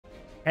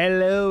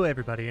Hello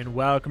everybody and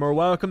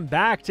welcome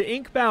back to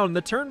Inkbound, the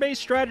turn-based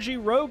strategy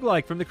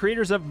roguelike from the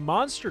creators of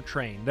Monster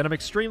Train that I'm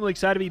extremely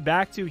excited to be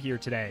back to here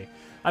today.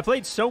 I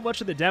played so much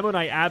of the demo and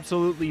I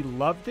absolutely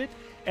loved it,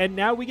 and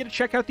now we get to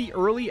check out the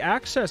early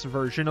access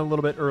version a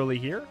little bit early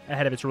here,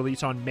 ahead of its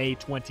release on May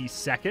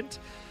 22nd.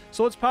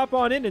 So let's pop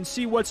on in and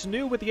see what's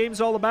new, what the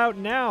game's all about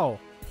now.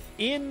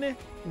 In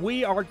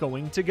we are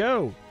going to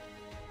go.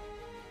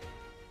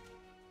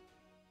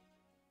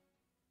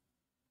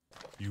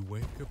 You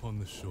wake upon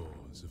the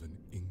shores of an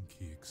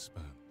inky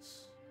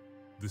expanse,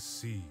 the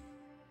sea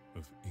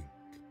of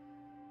ink.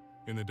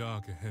 In the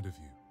dark ahead of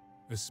you,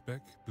 a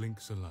speck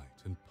blinks a light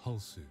and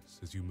pulses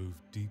as you move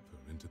deeper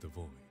into the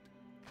void.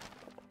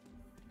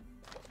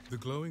 The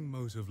glowing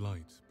mote of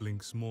light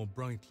blinks more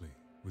brightly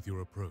with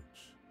your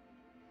approach.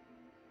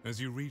 As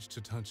you reach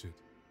to touch it,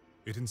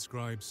 it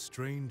inscribes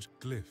strange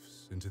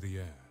glyphs into the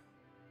air,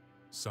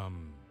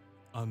 some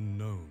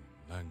unknown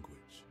language.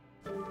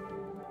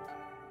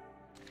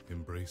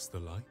 Embrace the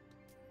light?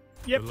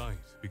 Yep. The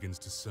light begins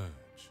to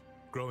surge,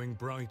 growing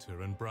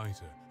brighter and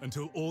brighter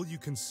until all you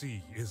can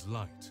see is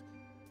light.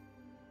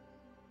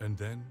 And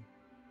then,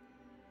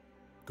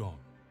 gone.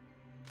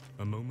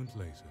 A moment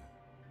later,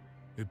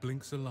 it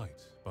blinks a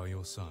light by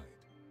your side,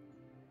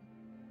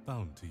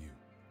 bound to you.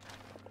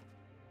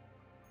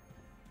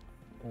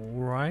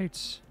 All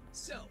right.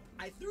 So,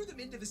 I threw them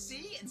into the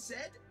sea and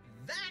said,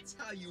 that's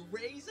how you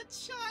raise a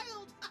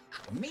child.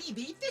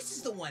 Maybe this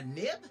is the one,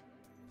 Nib.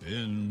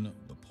 Benn,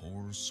 the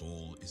poor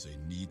soul is a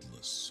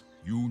needless.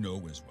 You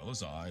know as well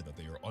as I that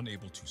they are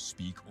unable to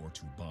speak or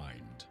to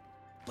bind.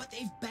 But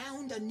they've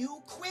bound a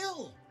new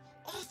quill.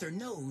 Author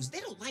knows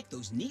they don't like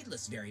those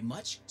needless very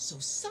much, so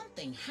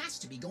something has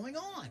to be going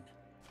on.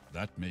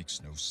 That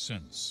makes no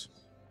sense.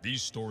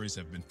 These stories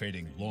have been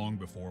fading long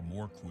before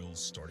more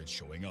quills started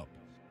showing up.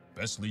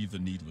 Best leave the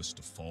needless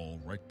to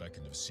fall right back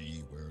into the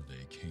sea where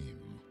they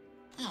came.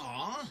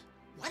 Aww,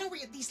 why don't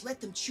we at least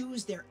let them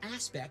choose their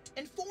aspect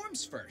and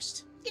forms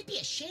first? It'd be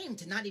a shame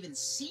to not even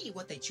see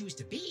what they choose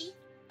to be.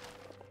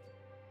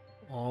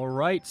 All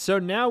right, so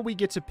now we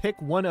get to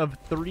pick one of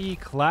 3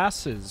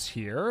 classes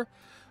here.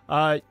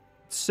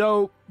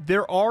 So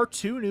there are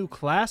 2 new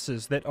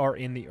classes that are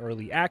in the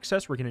early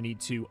access. We're going to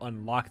need to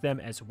unlock them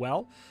as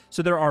well.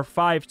 So there are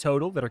 5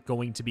 total that are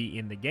going to be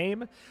in the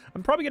game.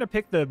 I'm probably going to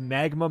pick the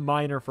Magma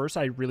Miner first.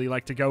 I really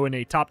like to go in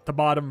a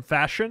top-to-bottom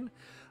fashion.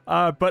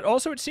 But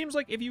also it seems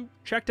like if you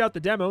checked out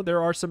the demo,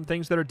 there are some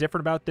things that are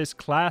different about this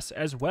class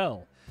as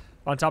well.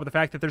 On top of the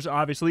fact that there's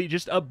obviously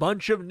just a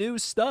bunch of new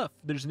stuff.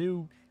 There's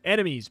new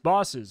enemies,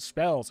 bosses,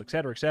 spells,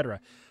 etc., etc.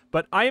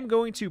 But I am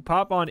going to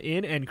pop on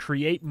in and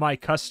create my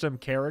custom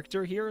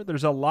character here.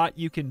 There's a lot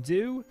you can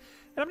do,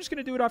 and I'm just going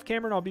to do it off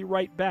camera, and I'll be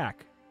right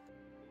back.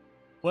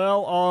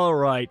 Well, all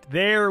right.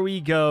 There we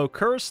go.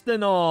 Cursed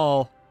and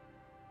all.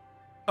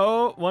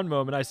 Oh, one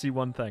moment. I see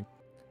one thing.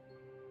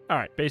 All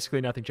right.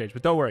 Basically nothing changed,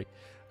 but don't worry.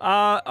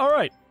 All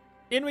right.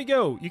 In we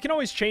go. You can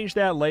always change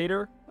that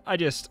later.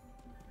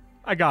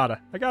 I gotta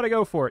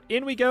go for it.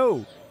 In we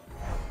go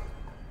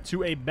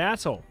to a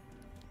battle.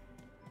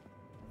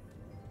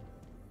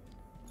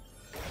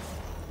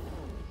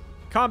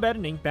 Combat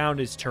in Inkbound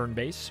is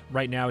turn-based.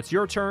 Right now it's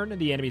your turn,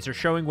 and the enemies are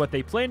showing what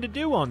they plan to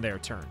do on their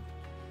turn.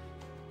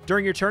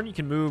 During your turn, you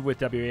can move with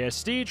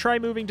WASD. Try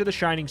moving to the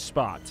shining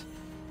spot.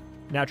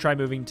 Now try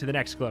moving to the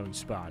next glowing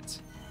spot.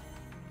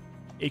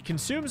 It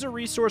consumes a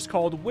resource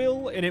called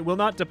Will, and it will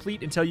not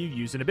deplete until you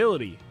use an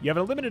ability. You have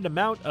a limited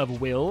amount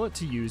of Will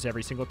to use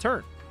every single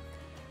turn.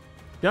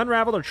 The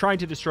Unraveled are trying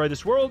to destroy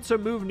this world, so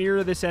move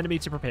near this enemy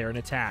to prepare an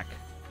attack.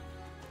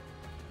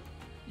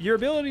 Your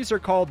abilities are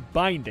called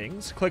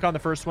Bindings. Click on the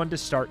first one to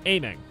start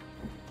aiming.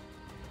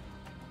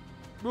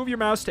 Move your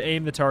mouse to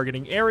aim the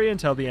targeting area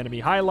until the enemy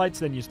highlights,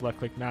 then use the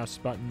left-click mouse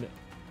button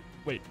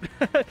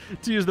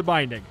to use the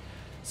binding.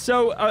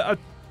 So, a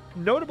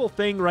notable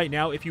thing right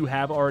now, if you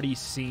have already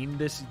seen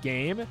this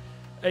game,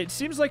 it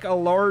seems like a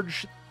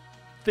large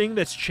thing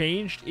that's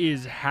changed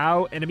is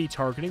how enemy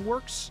targeting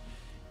works.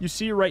 You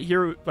see right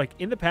here, like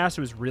in the past,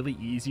 it was really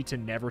easy to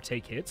never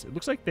take hits. It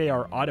looks like they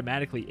are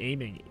automatically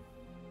aiming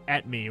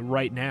at me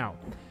right now.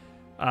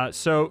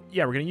 So,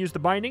 yeah, we're going to use the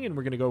binding, and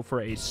we're going to go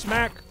for a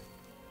smack.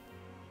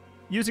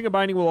 Using a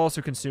binding will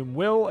also consume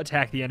will,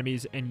 attack the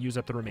enemies, and use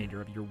up the remainder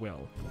of your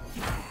will.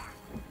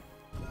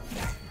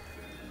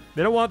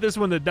 They don't want this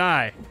one to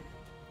die.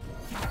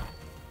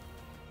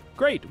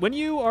 Great. When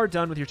you are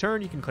done with your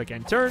turn, you can click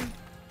End Turn.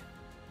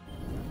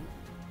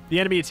 The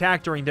enemy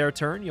attack during their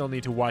turn. You'll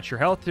need to watch your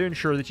health to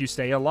ensure that you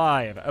stay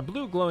alive. A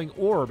blue glowing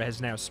orb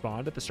has now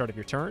spawned at the start of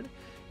your turn.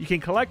 You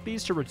can collect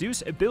these to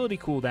reduce ability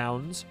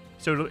cooldowns.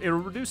 So it'll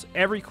reduce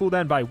every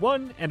cooldown by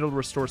 1, and it'll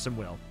restore some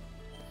will.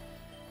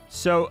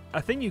 So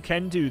a thing you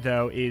can do,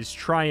 though, is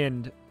try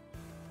and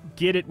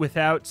get it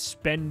without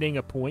spending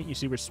a point. You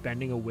see we're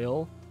spending a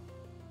will.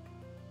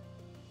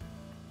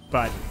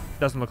 But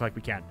doesn't look like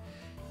we can.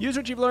 Use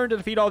what you've learned to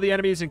defeat all the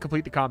enemies and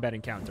complete the combat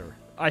encounter.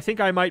 I think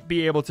I might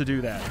be able to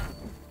do that.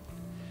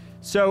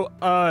 So,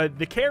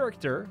 the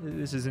character,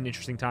 this is an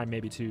interesting time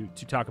maybe to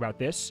talk about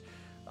this.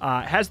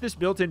 Has this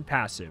built-in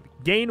passive.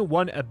 Gain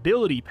 1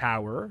 ability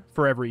power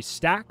for every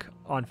stack.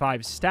 On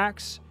 5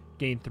 stacks,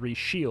 gain 3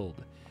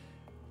 shield.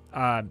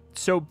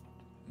 So,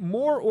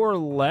 more or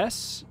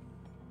less,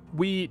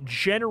 we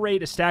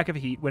generate a stack of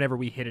heat whenever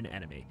we hit an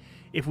enemy.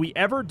 If we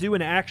ever do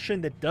an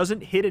action that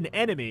doesn't hit an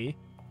enemy,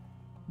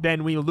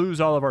 then we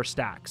lose all of our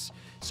stacks.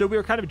 So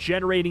we're kind of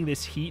generating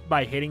this heat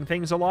by hitting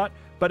things a lot,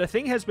 but a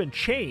thing has been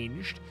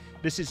changed.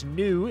 This is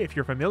new if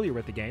you're familiar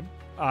with the game.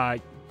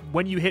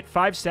 When you hit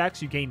 5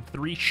 stacks, you gain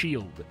 3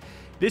 shield.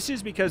 This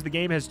is because the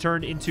game has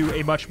turned into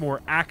a much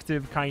more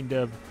active kind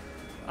of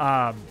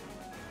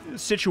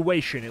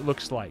situation, it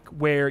looks like,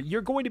 where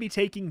you're going to be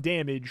taking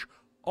damage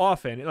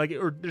often,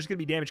 or there's going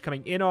to be damage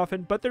coming in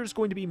often, but there's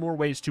going to be more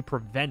ways to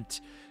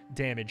prevent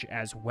damage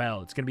as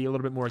well. It's going to be a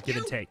little bit more give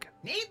and take.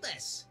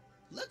 Needless.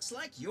 Looks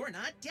like you're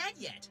not dead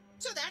yet,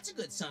 so that's a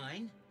good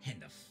sign.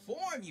 And the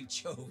form you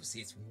chose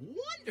is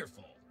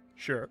wonderful.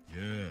 Sure.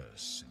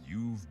 Yes,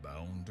 you've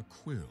bound a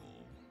quill.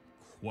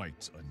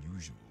 Quite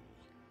unusual.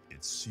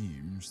 It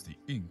seems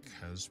the ink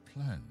has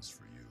plans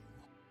for you.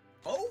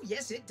 Oh,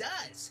 yes, it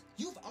does.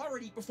 You've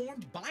already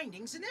performed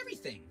bindings and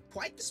everything.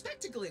 Quite the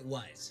spectacle it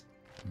was.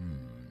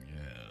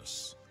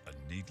 Yes.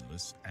 A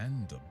needless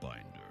and a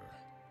binder.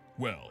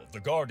 Well, the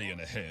Guardian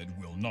ahead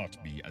will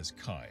not be as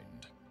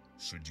kind.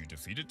 Should you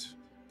defeat it,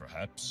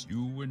 perhaps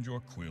you and your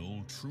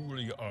quill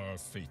truly are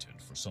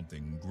fated for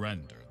something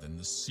grander than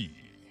the sea.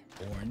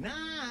 Or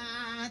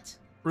not.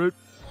 Root.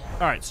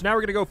 All right, so now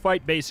we're going to go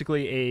fight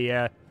basically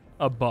a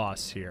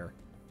boss here.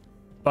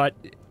 But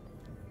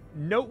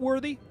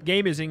noteworthy,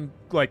 game is in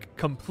like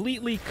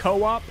completely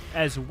co-op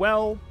as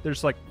well.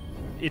 There's like,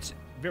 it's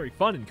very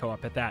fun in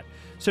co-op at that.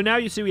 So now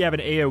you see we have an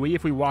AoE.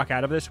 If we walk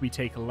out of this, we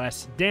take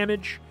less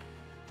damage.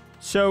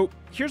 So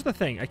here's the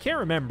thing. I can't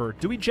remember.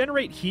 Do we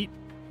generate heat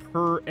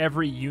per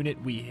every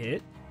unit we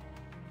hit?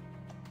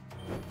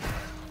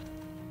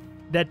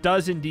 That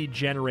does indeed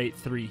generate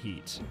 3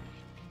 heat.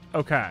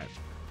 Okay.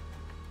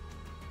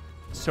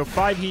 So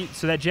 5 heat.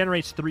 So that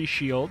generates 3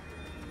 shield.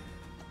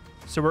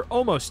 So we're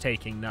almost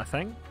taking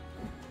nothing.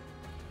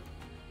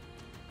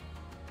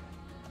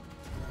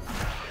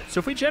 So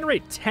if we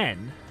generate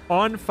 10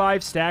 on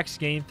 5 stacks,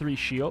 gain 3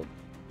 shield.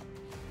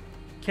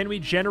 Can we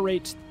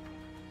generate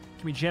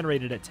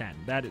it at 10?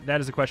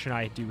 That is a question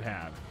I do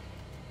have.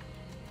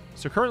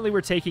 So currently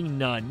we're taking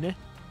none.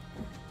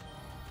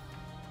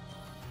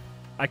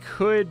 I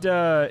could,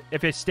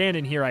 if I stand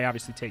in here, I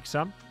obviously take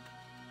some.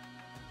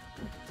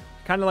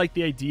 Kind of like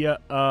the idea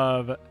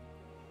of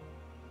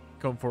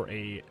going for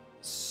a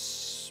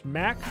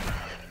smack.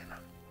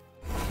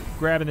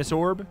 Grabbing this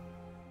orb.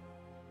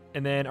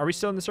 And then, are we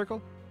still in the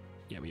circle?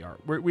 Yeah, we are.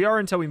 We are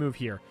until we move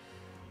here.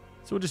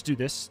 So we'll just do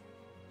this.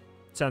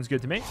 Sounds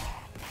good to me.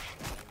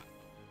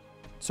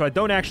 So I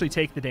don't actually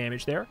take the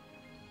damage there.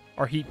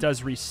 Our heat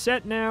does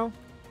reset now.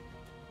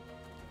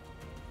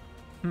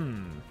 I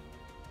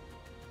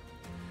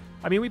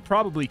mean, we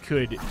probably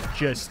could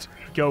just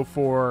go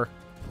for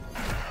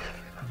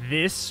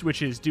this,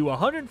 which is do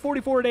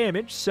 144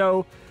 damage.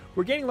 So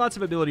we're gaining lots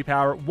of ability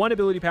power. 1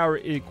 ability power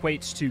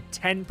equates to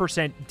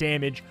 10%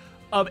 damage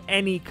of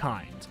any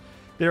kind.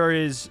 There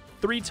is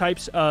 3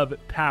 types of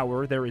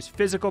power. There is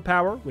physical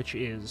power, which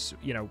is,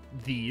 you know,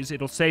 these.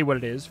 It'll say what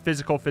it is.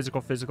 Physical,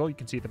 physical, physical. You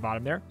can see at the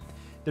bottom there.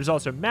 There's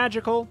also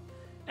magical.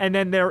 And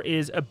then there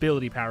is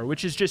ability power,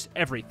 which is just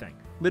everything.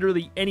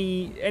 Literally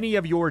any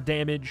of your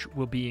damage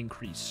will be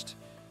increased.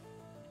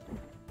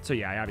 So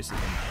yeah, I obviously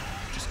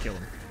can just kill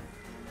him.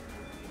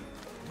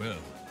 Well,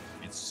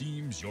 it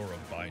seems you're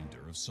a binder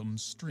of some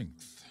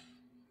strength.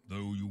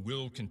 Though you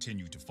will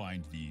continue to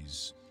find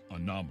these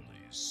anomalies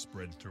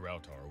spread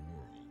throughout our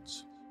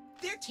worlds.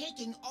 They're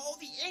taking all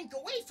the ink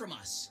away from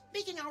us,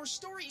 making our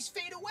stories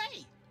fade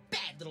away.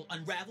 Bad little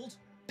unraveled.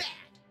 Bad.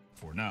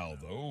 For now,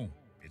 though,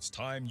 it's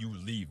time you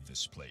leave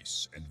this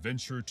place and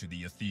venture to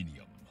the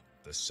Athenium,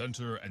 the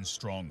center and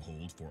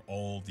stronghold for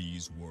all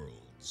these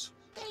worlds.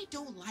 They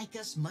don't like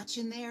us much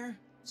in there,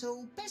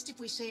 so best if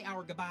we say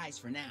our goodbyes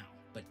for now.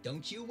 But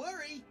don't you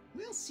worry,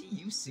 we'll see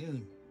you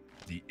soon.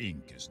 The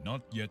ink is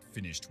not yet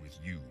finished with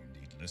you,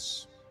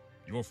 Needless.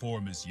 Your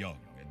form is young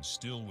and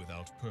still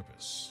without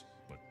purpose,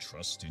 but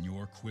trust in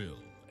your quill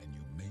and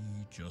you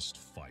may just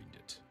find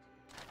it.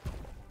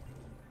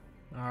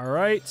 All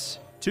right,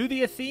 to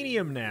the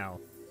Athenium now.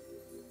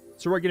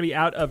 So we're going to be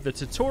out of the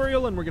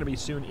tutorial, and we're going to be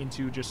soon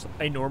into just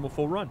a normal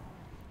full run.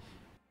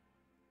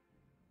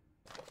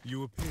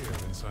 You appear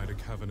inside a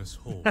cavernous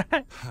hall,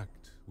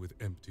 packed with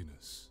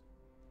emptiness,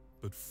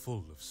 but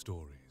full of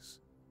stories.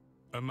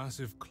 A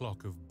massive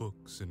clock of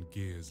books and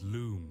gears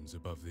looms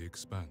above the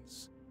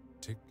expanse.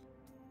 Tick,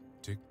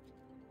 tick,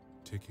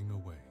 ticking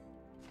away.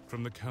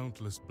 From the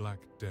countless black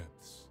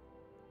depths,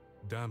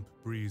 damp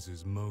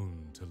breezes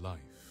moan to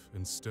life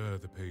and stir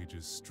the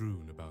pages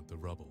strewn about the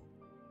rubble.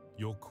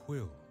 Your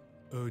quill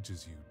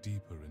urges you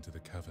deeper into the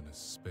cavernous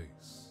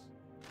space.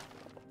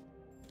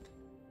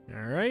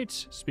 All right,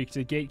 speak to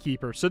the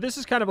gatekeeper. So this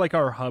is kind of like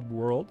our hub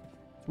world,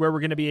 where we're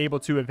going to be able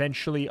to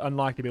eventually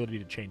unlock the ability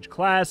to change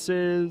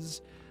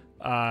classes,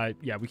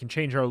 Yeah, we can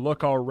change our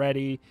look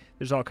already.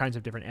 There's all kinds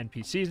of different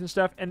NPCs and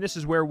stuff. And this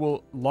is where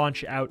we'll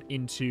launch out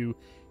into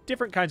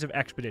different kinds of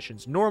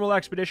expeditions. Normal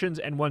expeditions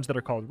and ones that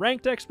are called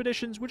ranked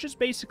expeditions, which is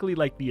basically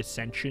like the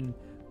Ascension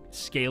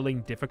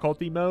scaling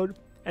difficulty mode.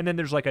 And then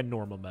there's like a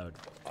normal mode.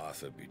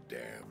 Arthur be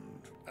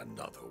damned,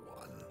 another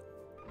one.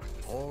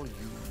 All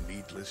you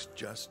needless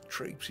just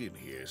traipsing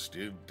here,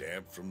 still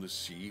damp from the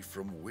sea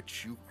from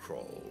which you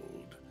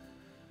crawled.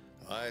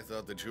 I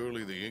thought that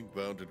surely the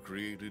Inkbound had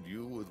created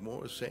you with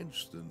more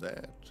sense than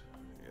that.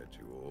 Yet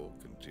you all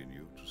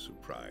continue to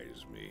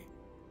surprise me.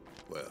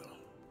 Well,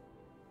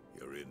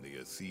 you're in the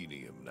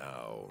Athenium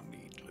now,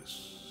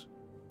 needless.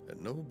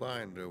 And no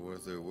binder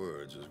worth their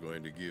words is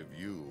going to give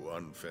you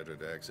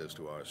unfettered access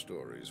to our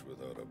stories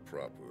without a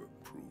proper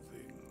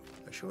proving.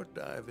 A short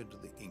dive into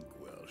the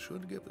inkwell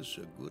should give us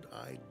a good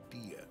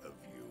idea of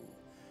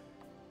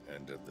you.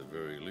 And at the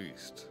very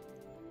least,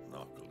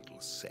 knock a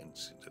little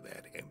sense into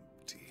that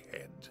empty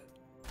head.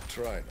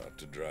 Try not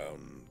to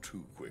drown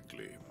too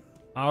quickly.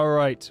 All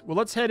right. Well,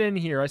 let's head in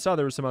here. I saw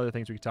there were some other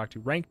things we could talk to.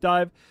 Rank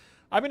dive.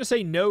 I'm going to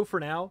say no for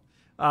now.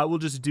 We'll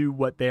just do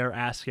what they're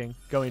asking.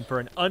 Going for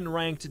an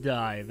unranked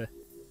dive.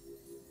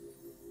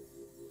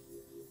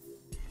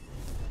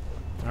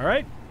 All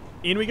right.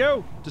 In we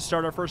go to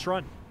start our first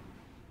run.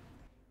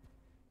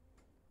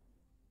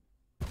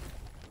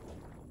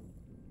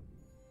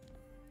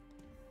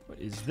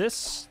 What is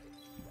this?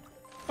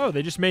 Oh,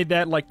 they just made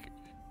that like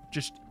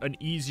just an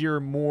easier,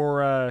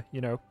 more,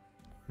 you know,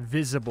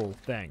 visible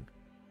thing.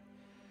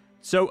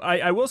 So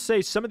I will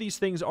say some of these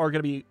things are going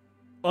to be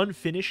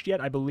unfinished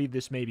yet. I believe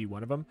this may be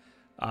one of them.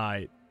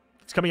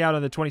 It's coming out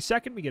on the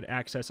 22nd. We get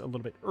access a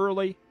little bit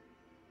early.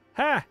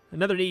 Ha!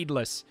 Another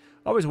needless.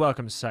 Always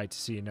welcome sight to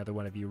see another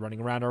one of you running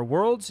around our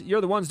worlds.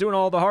 You're the ones doing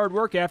all the hard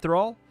work after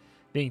all.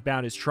 The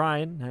Inkbound is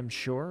trying, I'm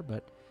sure,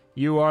 but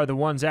you are the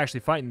ones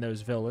actually fighting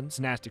those villains,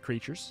 nasty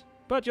creatures.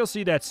 But you'll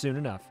see that soon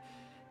enough.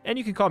 And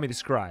you can call me the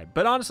Scribe.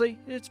 But honestly,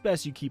 it's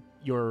best you keep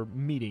your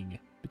meeting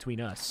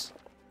between us.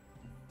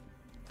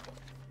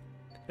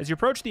 As you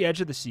approach the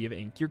edge of the Sea of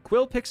Ink, your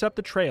quill picks up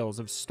the trails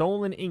of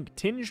stolen ink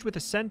tinged with the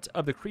scent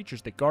of the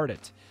creatures that guard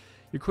it.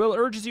 Your quill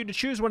urges you to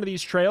choose one of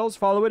these trails,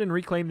 follow it, and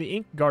reclaim the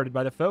ink guarded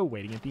by the foe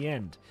waiting at the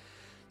end.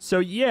 So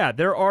yeah,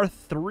 there are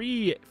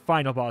 3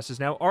 final bosses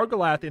now.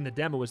 Argolath in the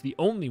demo was the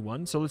only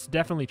one, so let's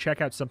definitely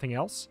check out something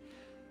else.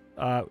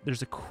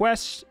 There's a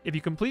quest. If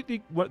you complete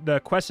the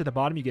quest at the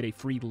bottom, you get a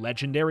free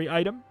legendary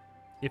item,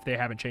 if they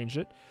haven't changed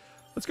it.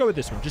 Let's go with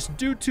this one. Just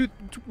do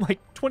like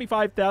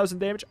 25,000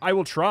 damage. I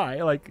will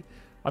try. Like,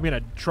 I'm going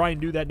to try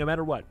and do that no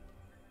matter what.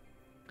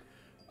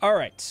 All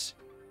right.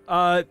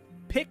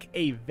 Pick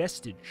a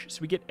vestige.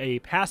 So we get a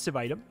passive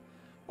item.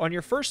 On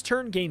your first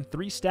turn, gain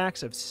 3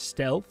 stacks of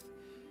stealth,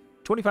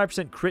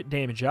 25% crit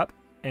damage up,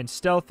 and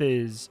stealth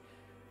is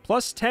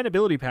plus 10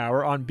 ability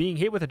power. On being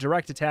hit with a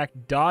direct attack,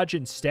 dodge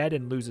instead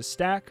and lose a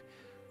stack.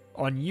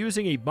 On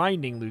using a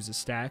binding, lose a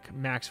stack,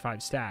 max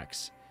 5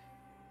 stacks.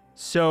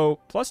 So,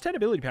 plus 10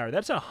 ability power.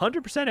 That's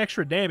 100%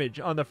 extra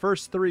damage on the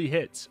first 3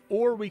 hits.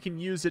 Or we can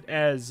use it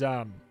as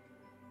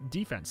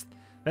defense.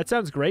 That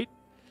sounds great.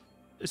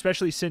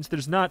 Especially since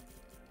there's not...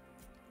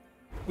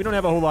 We don't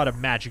have a whole lot of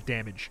magic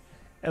damage.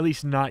 At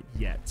least not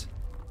yet.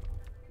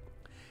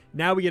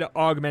 Now we get to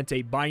augment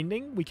a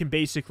binding. We can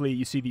basically...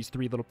 You see these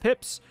 3 little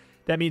pips.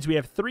 That means we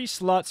have 3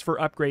 slots for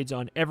upgrades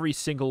on every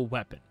single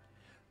weapon.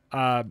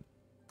 Or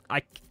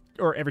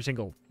every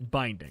single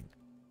binding.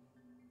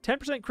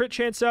 10% crit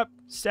chance up,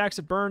 stacks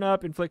of burn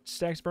up, inflict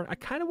stacks of burn. I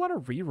kind of want to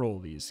reroll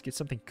these, get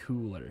something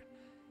cooler.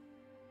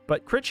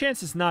 But crit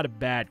chance is not a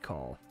bad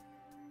call.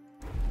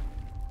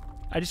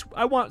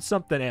 I want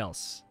something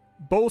else.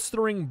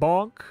 Bolstering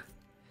bonk.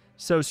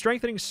 So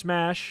strengthening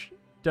smash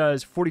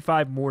does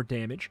 45 more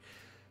damage.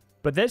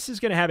 But this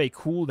is going to have a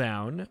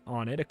cooldown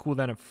on it, a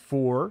cooldown of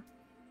 4.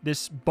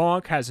 This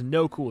bonk has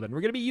no cooldown. We're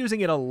going to be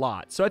using it a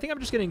lot. So I think I'm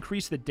just going to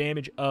increase the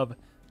damage of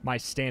my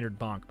standard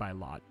bonk by a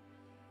lot.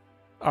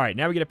 All right,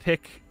 now we get to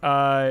pick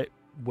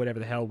whatever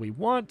the hell we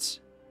want.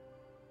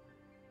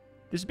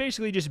 This is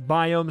basically just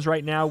biomes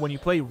right now. When you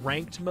play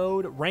ranked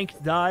mode,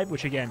 ranked dive,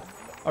 which again,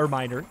 a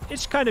reminder,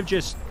 it's kind of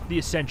just the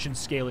Ascension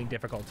scaling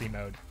difficulty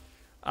mode.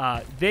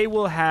 They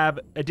will have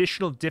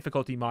additional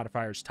difficulty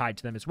modifiers tied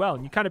to them as well.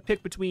 And you kind of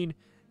pick between,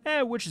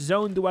 which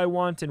zone do I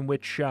want and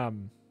which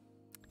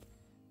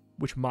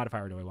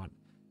modifier do I want.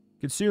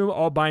 Consume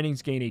all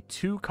bindings gain a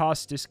 2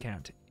 cost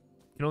discount.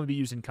 Can only be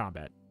used in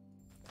combat.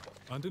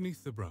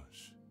 Underneath the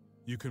brush,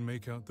 you can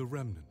make out the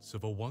remnants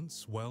of a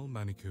once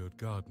well-manicured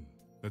garden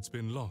that's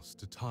been lost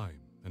to time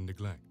and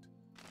neglect.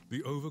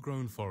 The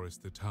overgrown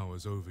forest that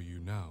towers over you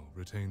now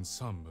retains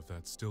some of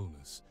that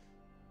stillness,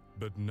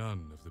 but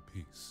none of the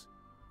peace,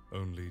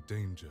 only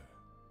danger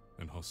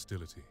and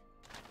hostility.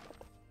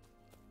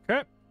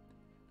 Okay.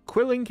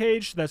 Quilling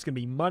cage, that's going to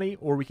be money,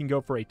 or we can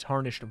go for a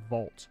tarnished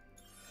vault.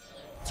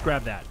 Let's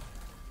grab that.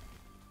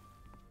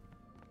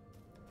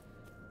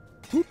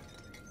 Whoop.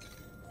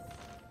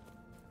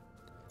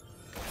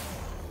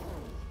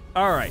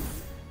 All right.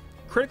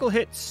 Critical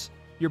hits.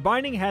 Your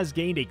binding has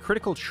gained a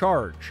critical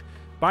charge.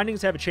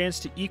 Bindings have a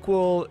chance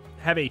equal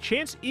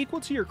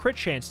to your crit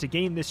chance to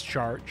gain this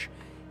charge,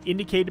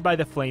 indicated by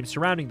the flame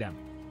surrounding them.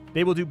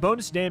 They will do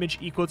bonus damage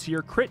equal to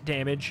your crit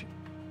damage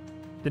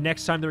the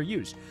next time they're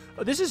used.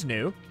 Oh, this is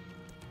new.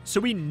 So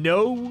we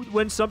know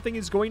when something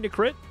is going to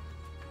crit?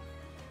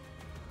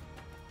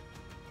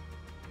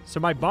 So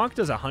my bonk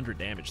does 100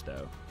 damage,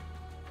 though.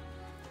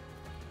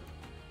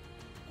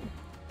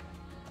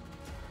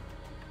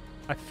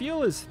 I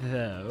feel as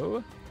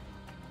though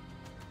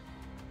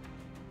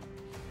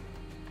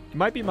it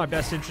might be in my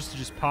best interest to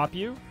just pop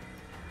you.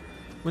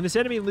 When this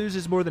enemy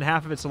loses more than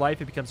half of its life,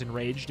 it becomes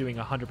enraged, doing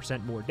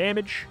 100% more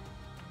damage.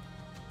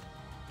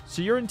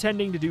 So you're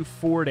intending to do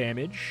 4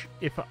 damage.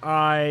 If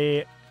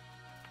I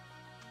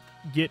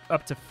get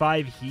up to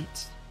 5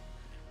 heat,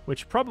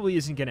 which probably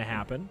isn't going to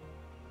happen.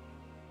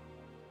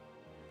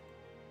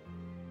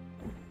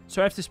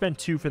 So I have to spend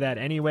 2 for that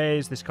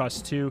anyways. This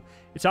costs 2.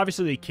 It's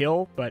obviously a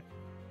kill, but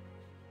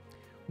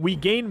we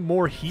gain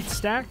more heat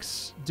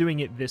stacks doing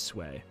it this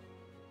way.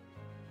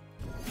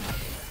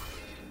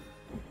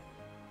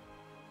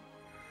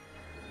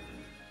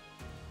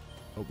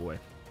 Oh boy.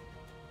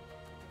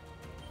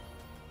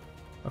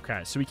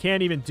 Okay, so we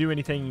can't even do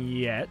anything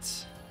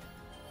yet.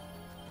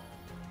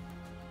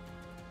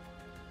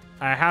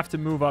 I have to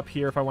move up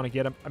here if I want to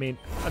get him. I mean,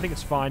 I think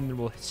it's fine, and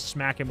we'll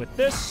smack him with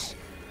this.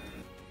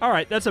 All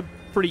right, that's a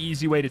pretty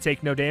easy way to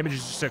take no damage,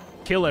 is just to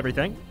kill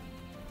everything.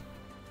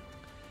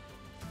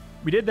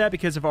 We did that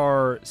because of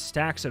our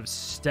stacks of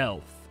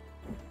stealth.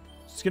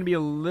 It's going to be a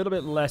little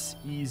bit less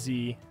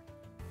easy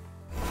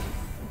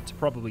to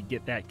probably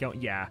get that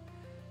going. Yeah.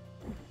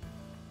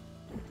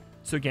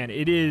 So again,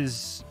 it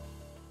is...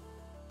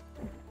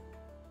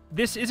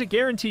 This is a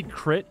guaranteed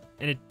crit,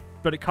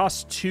 but it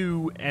costs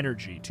 2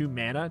 energy, 2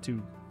 mana,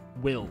 2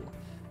 will.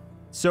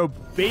 So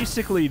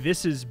basically,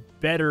 this is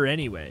better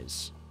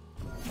anyways.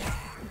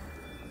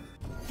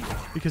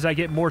 Because I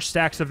get more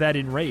stacks of that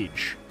in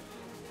rage.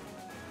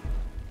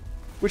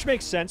 Which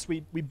makes sense.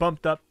 We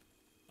bumped up...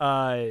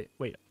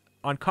 wait.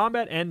 On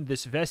combat end,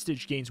 this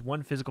vestige gains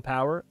 1 physical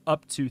power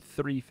up to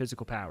 3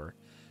 physical power.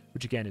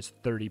 Which again is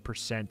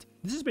 30%.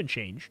 This has been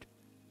changed.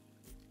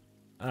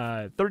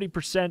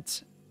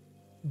 30%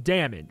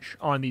 damage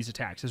on these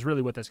attacks is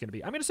really what that's going to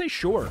be. I'm going to say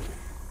sure.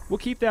 We'll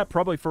keep that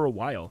probably for a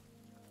while.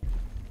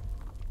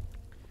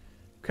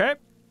 Okay.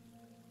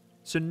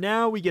 So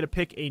now we get to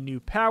pick a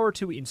new power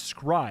to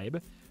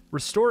inscribe.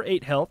 Restore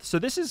 8 health. So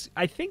this is,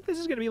 I think this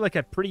is going to be like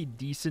a pretty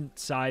decent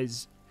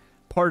size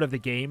part of the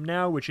game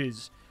now, which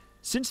is,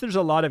 since there's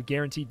a lot of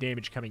guaranteed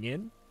damage coming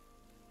in,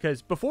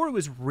 because before it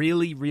was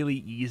really,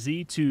 really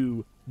easy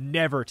to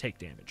never take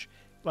damage.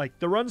 Like,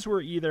 the runs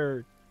were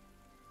either...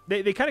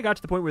 They kind of got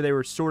to the point where they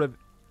were sort of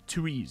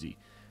too easy,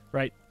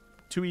 right?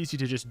 Too easy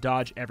to just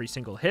dodge every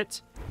single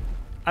hit.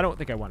 I don't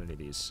think I want any of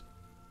these.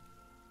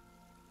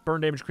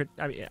 Burn damage, crit...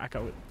 I mean, I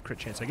call it crit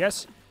chance, I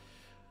guess.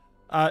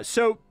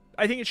 So,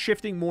 I think it's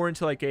shifting more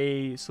into like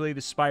a Slay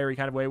the Spire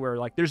kind of way where,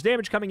 like, there's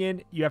damage coming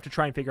in, you have to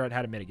try and figure out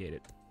how to mitigate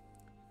it.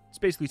 It's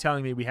basically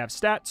telling me we have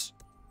stats.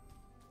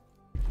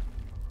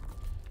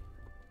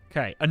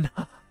 Okay.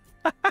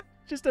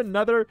 Just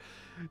another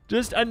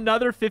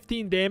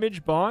 15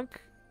 damage bonk.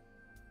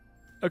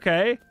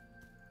 Okay.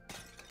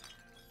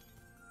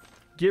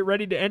 Get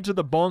ready to enter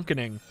the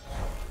bonkening.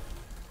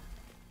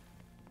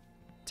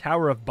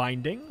 Tower of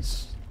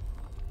Bindings.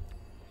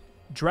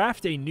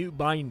 Draft a new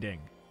binding.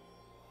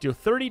 Deal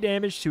 30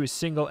 damage to a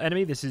single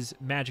enemy. This is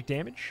magic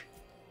damage.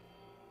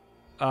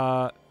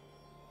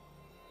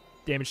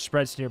 Damage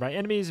spreads to nearby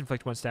enemies.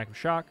 Inflict 1 stack of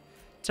shock.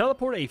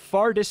 Teleport a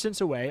far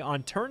distance away.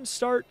 On turn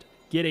start,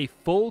 get a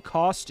full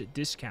cost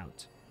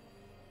discount.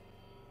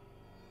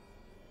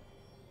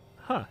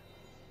 Huh.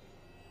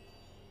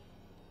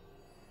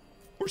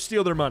 Or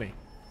steal their money.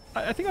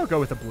 I think I'll go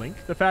with a blink.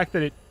 The fact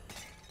that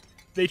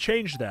they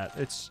changed that.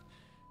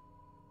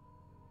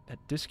 That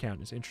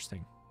discount is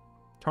interesting.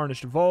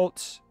 Tarnished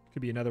Vault.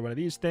 Could be another one of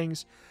these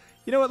things.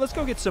 You know what? Let's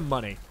go get some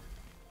money.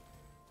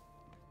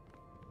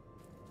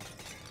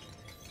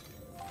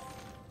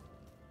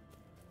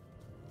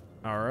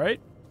 Alright.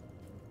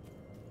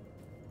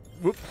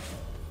 Whoop.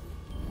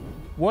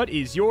 What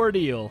is your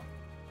deal?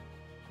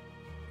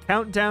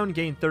 Countdown,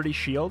 gain 30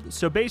 shield.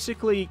 So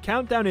basically,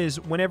 countdown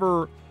is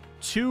whenever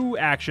 2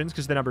 actions,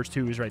 because the number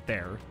 2 is right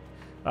there.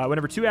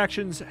 Whenever 2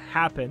 actions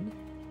happen,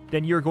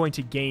 then you're going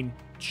to gain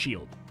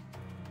shield.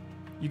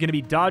 You're going to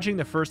be dodging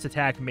the first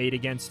attack made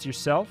against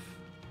yourself.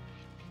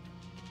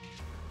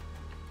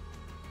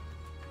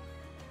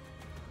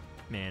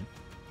 Man.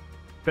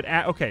 But,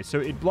 okay, so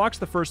it blocks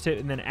the first hit,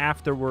 and then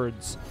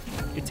afterwards,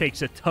 it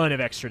takes a ton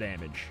of extra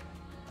damage.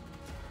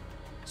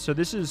 So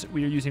this is,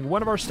 we are using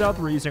one of our stealth,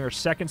 we're using our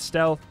second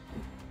stealth.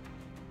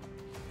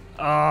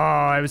 Oh,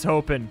 I was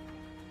hoping.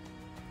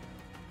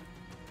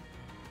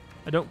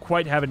 I don't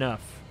quite have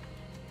enough.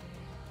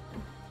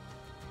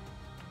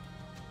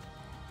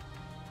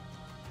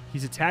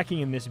 He's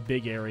attacking in this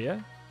big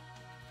area.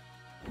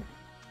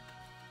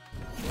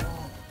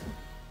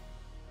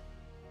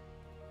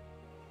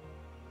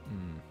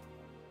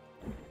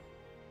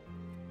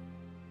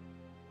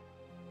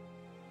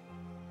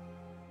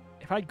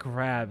 if I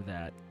grab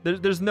that,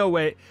 there's no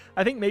way.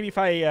 I think maybe if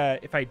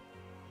I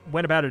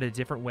went about it a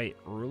different way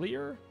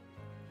earlier,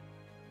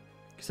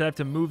 because I have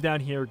to move down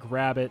here,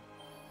 grab it.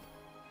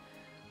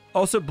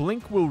 Also,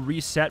 Blink will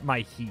reset my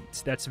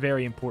heat. That's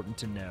very important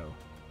to know.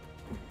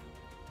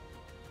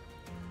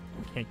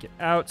 Can't get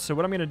out. So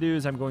what I'm going to do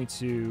is I'm going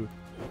to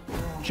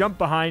jump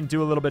behind,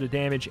 do a little bit of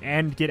damage,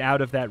 and get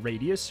out of that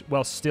radius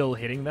while still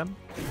hitting them.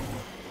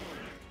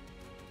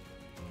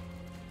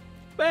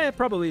 But it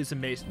probably is a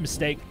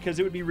mistake, because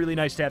it would be really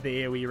nice to have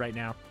the AoE right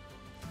now.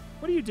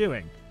 What are you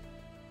doing?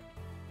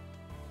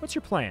 What's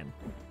your plan?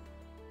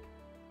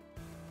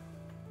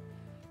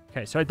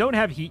 Okay, so I don't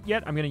have heat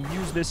yet. I'm going to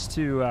use this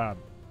to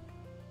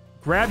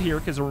grab here,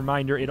 because a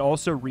reminder, it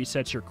also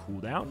resets your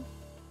cooldown.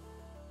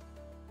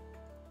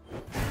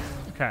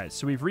 Okay,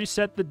 so we've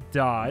reset the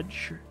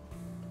dodge.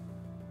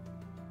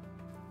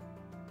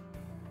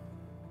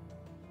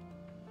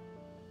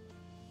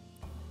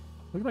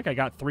 Looks like I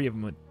got 3 of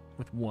them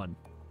with 1.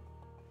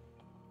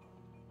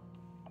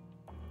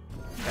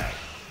 Okay,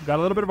 got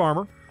a little bit of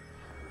armor.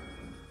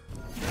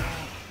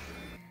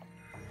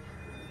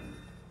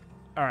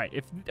 All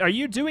right, are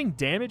you doing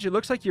damage? It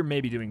looks like you're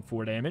maybe doing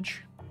 4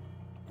 damage.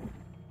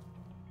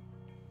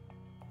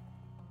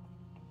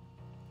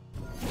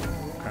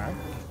 Okay.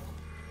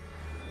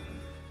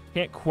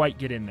 Can't quite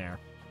get in there.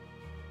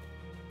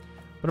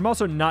 But I'm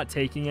also not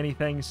taking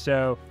anything,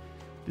 so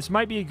this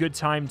might be a good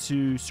time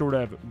to sort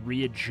of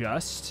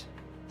readjust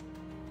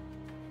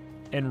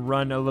and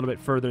run a little bit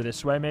further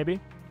this way, maybe.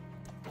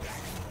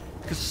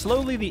 Because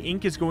slowly the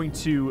ink is going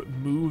to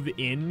move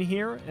in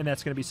here, and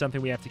that's going to be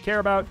something we have to care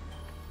about.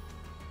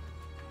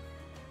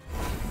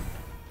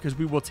 Because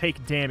we will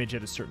take damage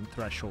at a certain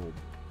threshold.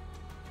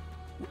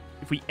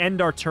 If we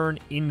end our turn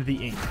in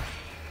the ink,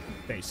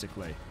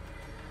 basically.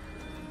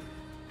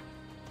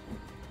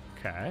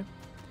 Okay.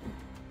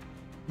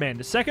 Man,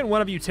 the second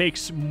one of you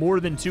takes more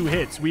than 2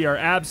 hits, we are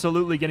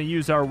absolutely going to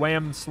use our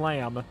wham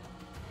slam.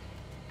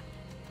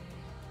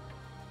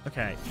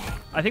 Okay.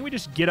 I think we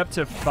just get up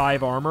to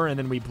 5 armor, and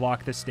then we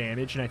block this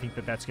damage, and I think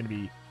that that's going to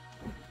be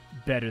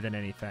better than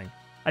anything.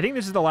 I think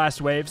this is the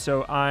last wave,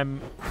 so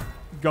I'm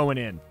going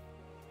in.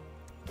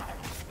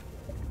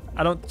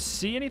 I don't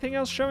see anything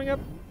else showing up.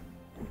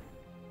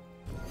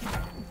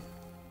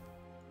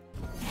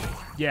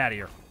 Get out of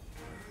here.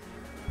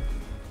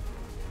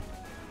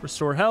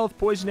 Restore health,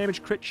 poison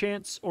damage, crit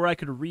chance, or I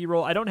could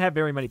reroll. I don't have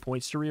very many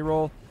points to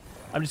reroll.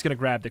 I'm just going to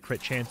grab the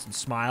crit chance and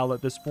smile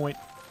at this point.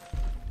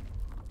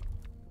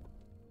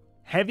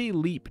 Heavy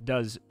Leap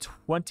does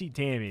 20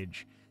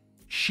 damage.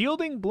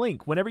 Shielding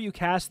Blink. Whenever you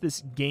cast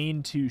this,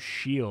 gain 2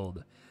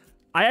 shield.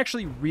 I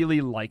actually really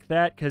like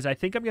that, because I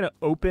think I'm going to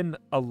open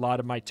a lot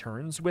of my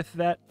turns with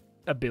that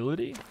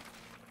ability.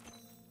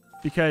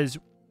 Because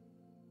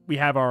we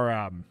have our...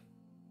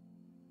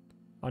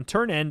 on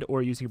turn end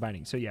or using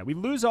binding. So yeah, we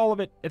lose all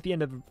of it at the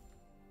end of...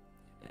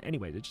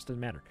 Anyway, it just doesn't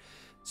matter.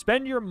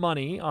 Spend your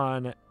money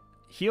on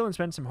heal and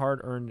spend some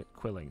hard-earned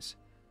quillings.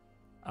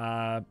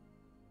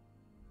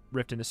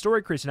 Rift in the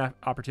Story creates an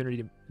opportunity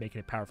to make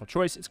a powerful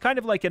choice. It's kind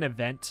of like an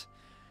event.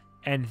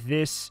 And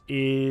this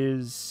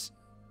is...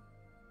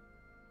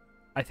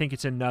 I think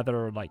it's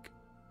another, like,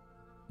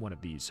 one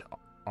of these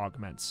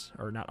augments.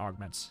 Or not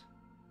augments.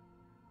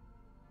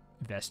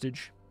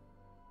 Vestige.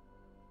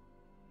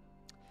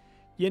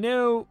 You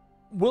know,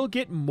 we'll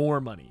get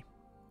more money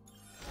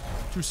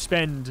to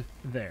spend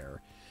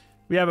there.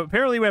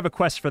 Apparently we have a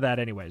quest for that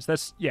anyways.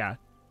 That's, yeah,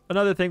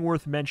 another thing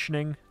worth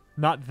mentioning.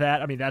 Not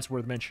that, I mean, that's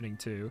worth mentioning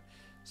too.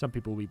 Some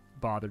people will be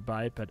bothered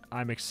by it, but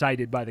I'm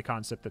excited by the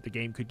concept that the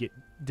game could get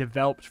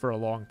developed for a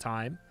long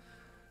time.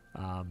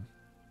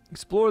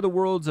 Explore the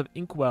worlds of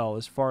Inkwell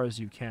as far as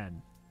you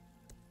can.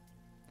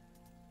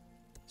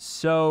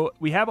 So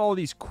we have all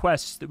these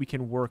quests that we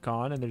can work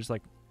on, and there's,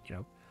 like, you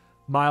know,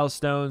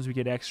 milestones. We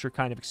get extra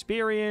kind of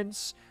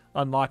experience,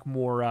 unlock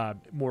more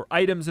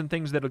items and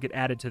things that'll get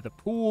added to the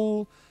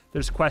pool.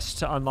 There's quests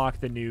to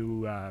unlock the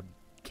new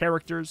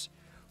characters.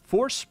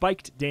 4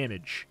 spiked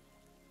damage.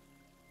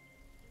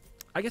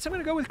 I guess I'm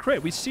going to go with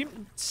crit. We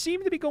seem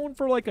to be going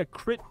for, like, a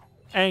crit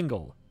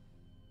angle.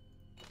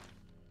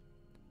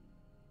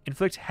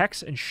 Inflict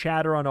Hex and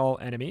Shatter on all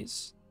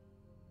enemies.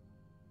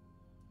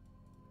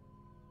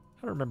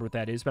 I don't remember what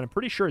that is, but I'm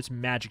pretty sure it's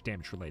magic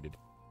damage related.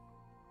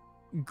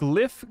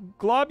 Glyph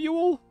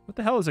Globule? What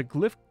the hell is a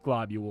Glyph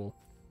Globule?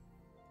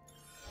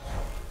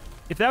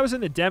 If that was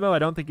in the demo, I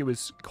don't think it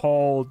was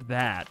called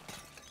that.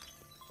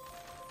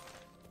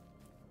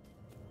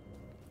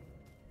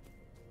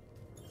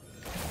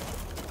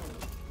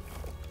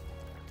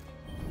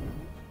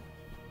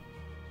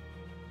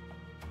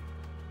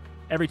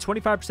 Every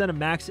 25% of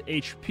max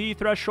HP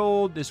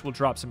threshold, this will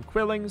drop some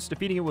quillings.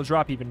 Defeating it will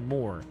drop even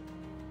more.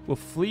 Will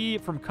flee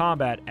from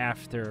combat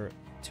after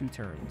 2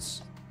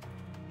 turns.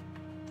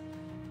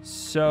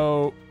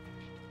 So,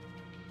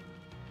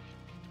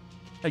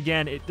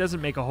 again, it doesn't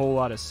make a whole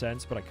lot of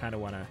sense, but I kind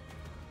of want to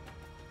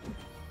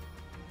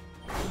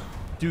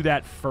do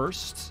that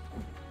first.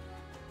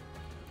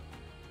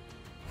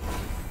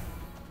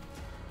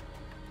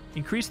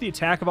 Increase the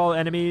attack of all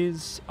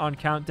enemies on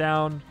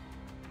countdown.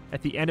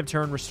 At the end of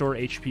turn, restore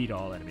HP to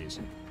all enemies.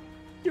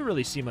 You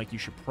really seem like you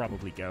should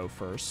probably go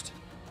first.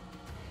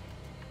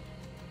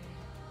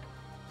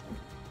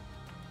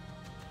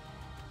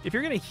 If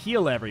you're going to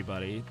heal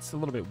everybody, it's a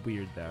little bit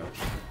weird, though.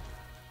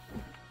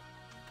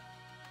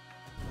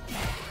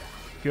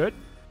 Good.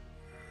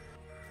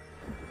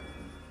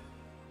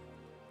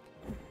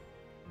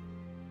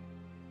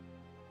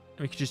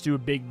 We could just do a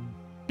big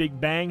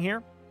bang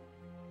here.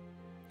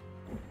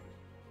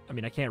 I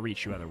mean, I can't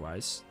reach you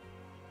otherwise.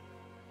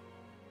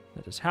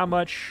 That is how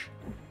much?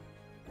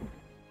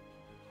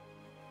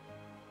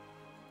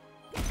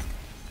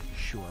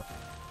 Sure.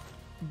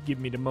 Give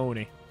me the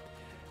money.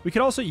 We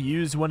could also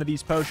use one of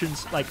these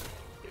potions. Like,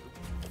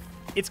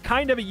 it's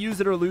kind of a use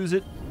it or lose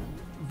it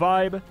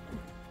vibe.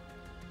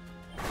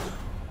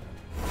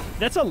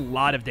 That's a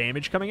lot of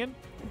damage coming in.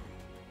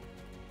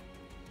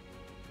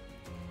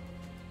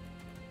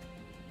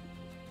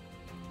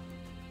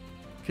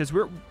 Because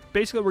we're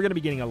going to be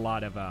getting a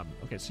lot of...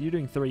 okay, so you're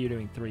doing 3, you're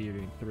doing 3, you're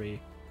doing 3.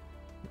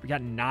 We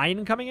got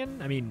 9 coming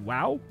in? I mean,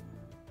 wow.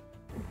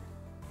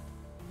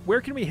 Where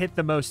can we hit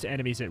the most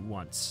enemies at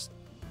once?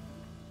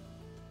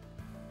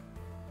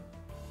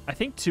 I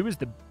think 2 is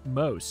the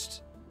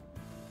most.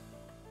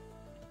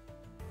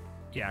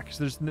 Yeah,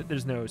 because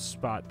there's no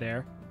spot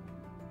there.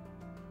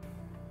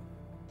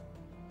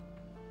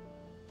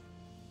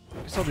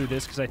 I guess I'll do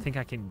this because I think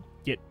I can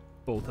get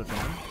both of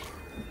them.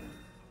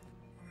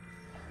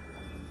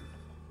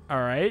 All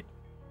right.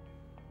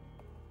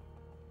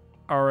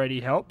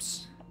 Already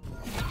helps.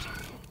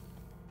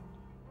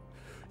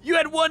 You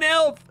had 1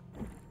 health!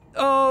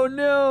 Oh,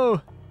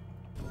 no.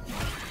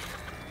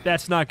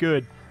 That's not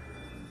good.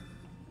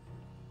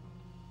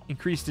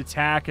 Increased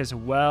attack as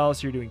well,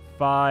 so you're doing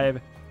 5.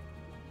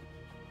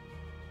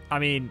 I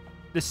mean,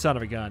 this son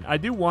of a gun. I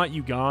do want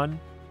you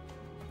gone.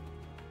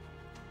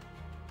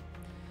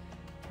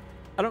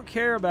 I don't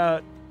care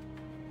about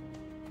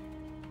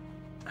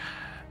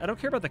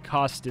the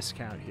cost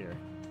discount here.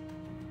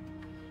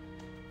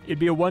 It'd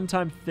be a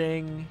one-time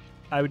thing.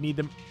 I would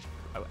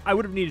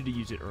have needed to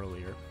use it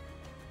earlier.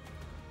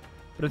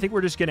 But I think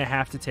we're just going to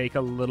have to take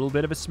a little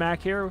bit of a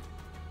smack here.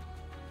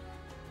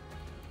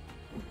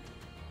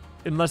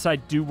 Unless I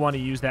do want to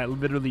use that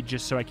literally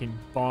just so I can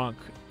bonk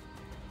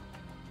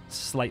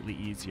slightly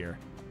easier.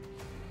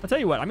 I'll tell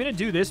you what, I'm going to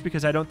do this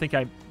because I don't think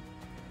I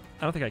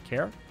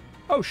care.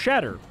 Oh,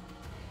 Shatter.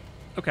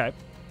 Okay.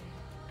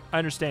 I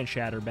understand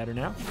Shatter better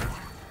now.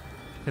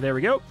 Okay, there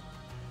we go.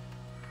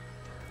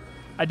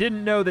 I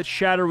didn't know that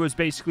Shatter was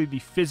basically the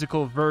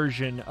physical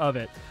version of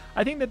it.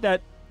 I think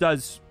that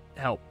does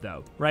help,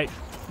 though, right?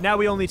 Now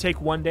we only take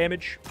 1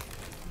 damage.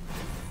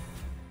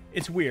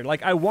 It's weird.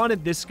 Like, I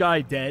wanted this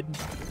guy dead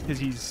because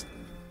he's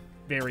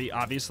very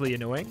obviously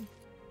annoying.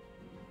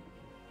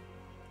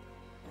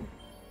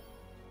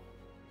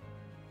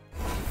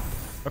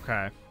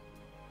 Okay.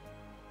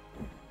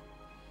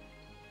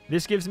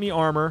 This gives me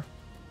armor,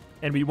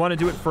 and we want to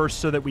do it first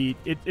so that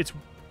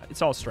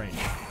it's all strange.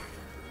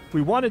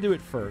 We want to do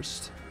it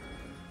first.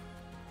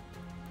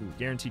 Ooh,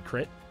 guaranteed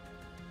crit.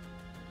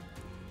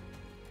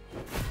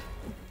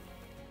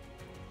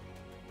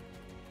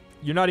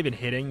 You're not even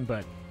hitting,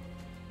 but...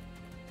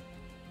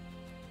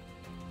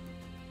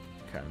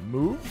 Okay,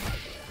 move.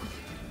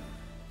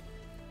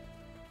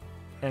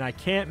 And I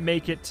can't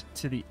make it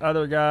to the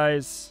other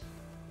guys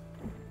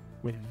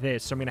with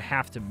this, so I'm going to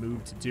have to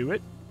move to do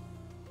it.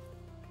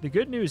 The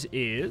good news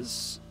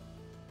is...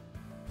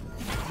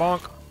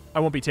 Bonk. I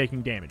won't be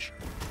taking damage.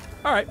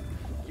 All right.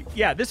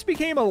 Yeah, this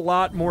became a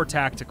lot more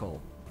tactical.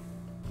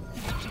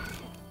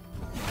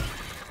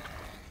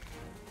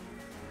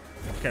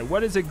 Okay,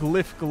 what is a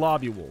glyph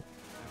globule?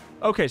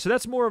 Okay, so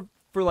that's more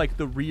for, like,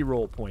 the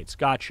reroll points.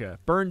 Gotcha.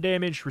 Burn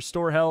damage,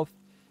 restore health.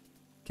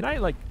 Can I,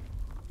 like...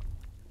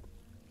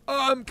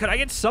 Could I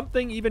get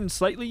something even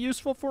slightly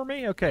useful for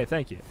me? Okay,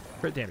 thank you.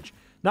 Crit damage.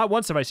 Not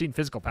once have I seen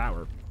physical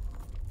power.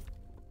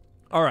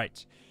 All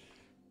right.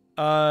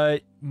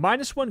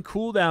 -1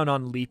 cooldown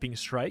on Leaping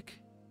Strike.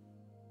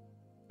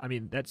 I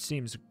mean, that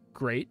seems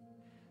great.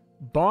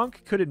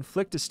 Bonk could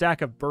inflict a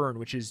stack of burn,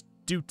 which is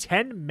do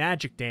 10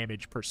 magic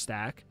damage per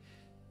stack.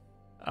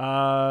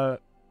 I'm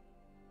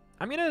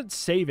going to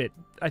save it.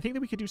 I think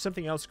that we could do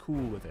something else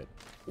cool with it.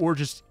 Or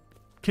just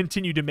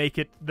continue to make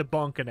it the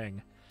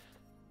bonkening.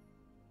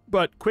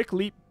 But Quick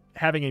Leap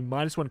having a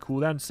 -1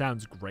 cooldown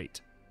sounds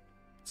great.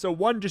 So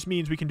 1 just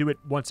means we can do it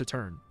once a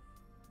turn.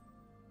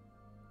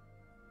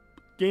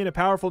 Gain a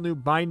powerful new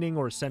binding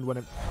or send one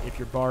if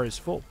your bar is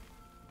full.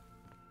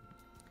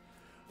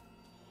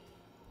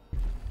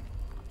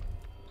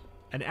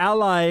 An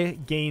ally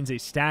gains a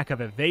stack of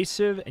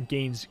evasive and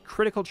gains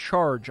critical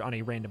charge on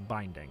a random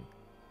binding.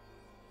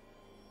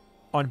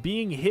 On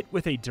being hit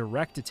with a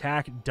direct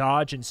attack,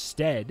 dodge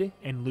instead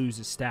and lose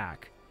a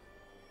stack.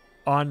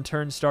 On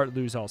turn start,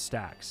 lose all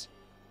stacks.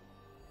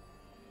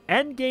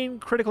 And gain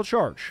critical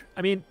charge.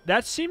 I mean,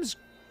 that seems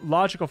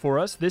logical for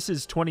us. This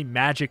is 20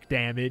 magic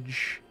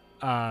damage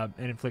and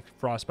inflict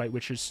frostbite,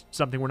 which is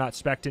something we're not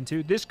spec'd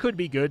into. This could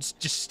be good.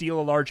 Just steal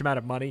a large amount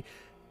of money.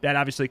 that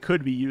obviously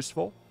could be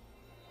useful.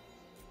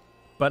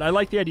 But I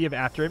like the idea of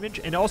After Image,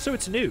 and also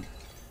it's new.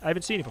 I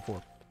haven't seen it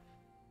before.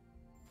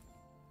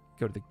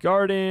 Go to the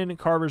garden,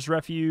 Carver's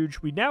Refuge.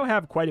 We now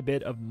have quite a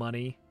bit of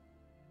money.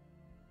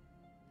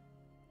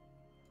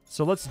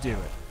 So let's do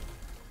it.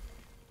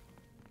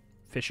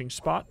 Fishing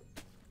spot.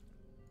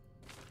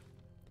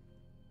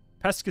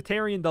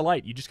 Pescatarian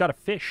Delight. You just got to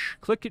fish.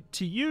 Click it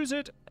to use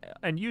it,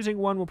 and using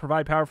one will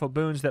provide powerful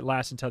boons that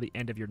last until the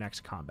end of your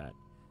next combat.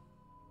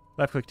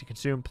 Left click to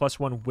consume,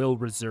 +1 will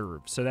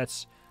reserve. So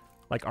that's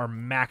like our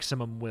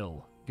maximum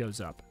will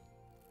goes up.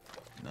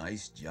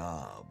 Nice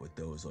job with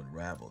those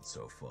unraveled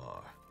so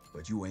far.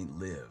 But you ain't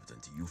lived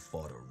until you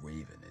fought a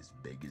raven as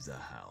big as a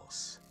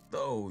house.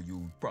 Though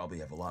you probably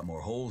have a lot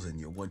more holes in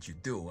you once you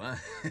do, huh?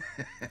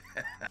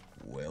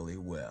 Welly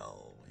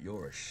well,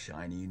 you're a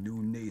shiny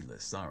new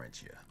needless,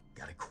 aren't you?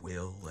 Got a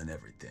quill and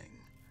everything.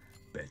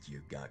 Bet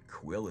you got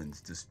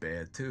quillins to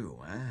spare too,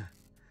 huh?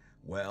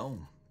 Well,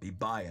 be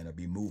buying or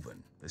be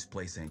moving. This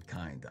place ain't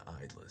kind to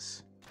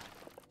idlers.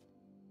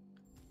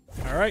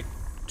 Alright,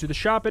 to the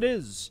shop it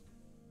is.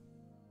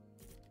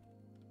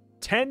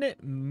 10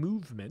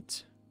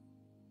 movement.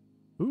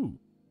 Ooh.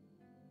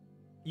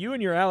 You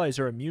and your allies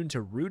are immune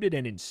to rooted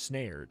and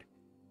ensnared.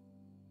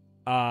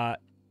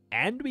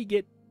 And we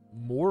get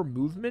more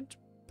movement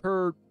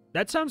per...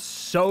 That sounds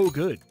so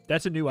good.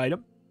 That's a new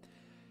item.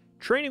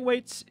 Training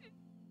weights...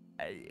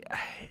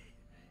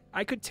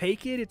 I could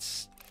take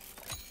it.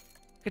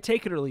 I could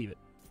take it or leave it.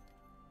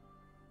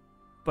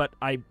 But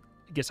I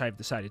guess I've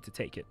decided to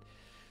take it.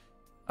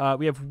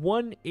 We have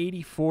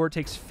 184,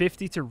 takes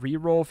 50 to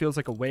reroll, feels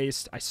like a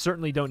waste. I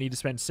certainly don't need to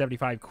spend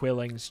 75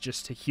 quillings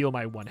just to heal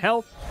my 1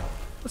 health.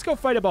 Let's go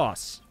fight a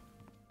boss.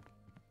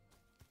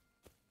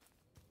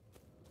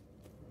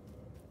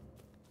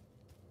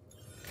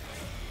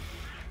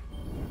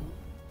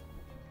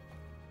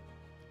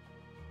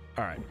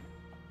 Alright.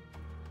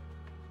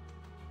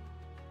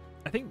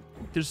 I think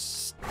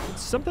there's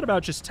something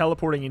about just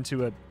teleporting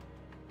into a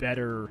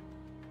better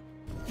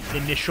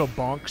initial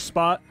bonk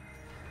spot.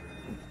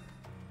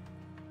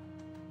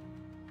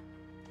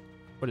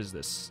 What is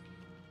this?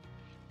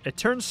 A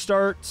turn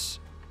starts.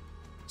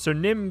 So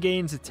Nim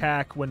gains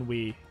attack when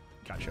we...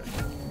 Gotcha.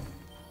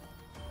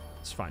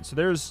 It's fine. So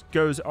there's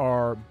goes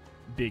our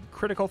big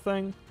critical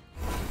thing.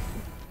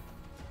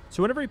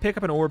 So whenever you pick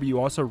up an orb, you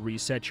also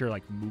reset your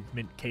like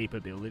movement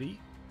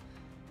capability.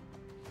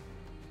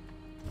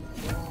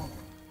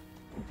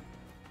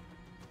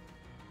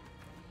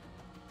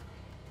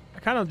 I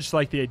kind of just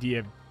like the idea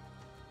of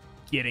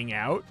getting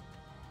out.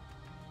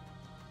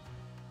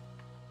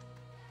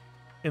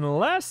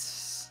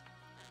 Unless...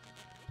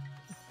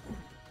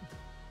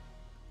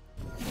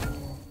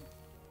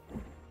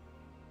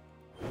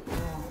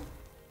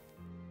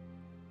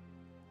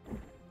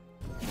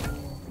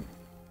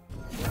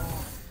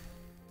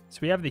 So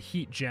we have the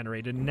heat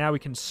generated, and now we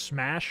can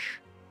smash.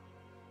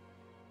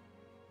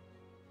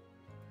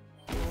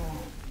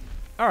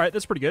 Alright,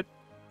 that's pretty good.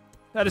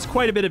 That is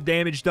quite a bit of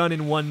damage done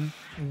in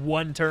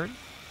one turn.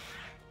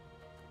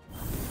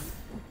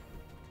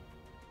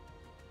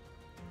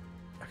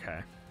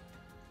 Okay.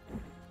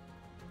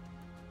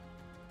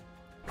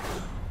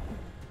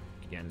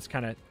 Again,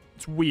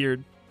 it's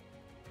weird.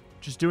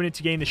 Just doing it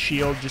to gain the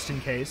shield, just in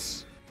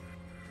case.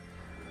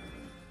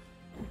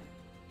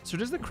 So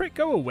does the crit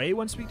go away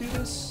once we do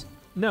this?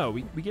 No,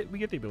 we get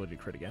the ability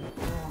to crit again.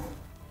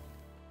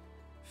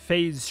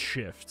 Phase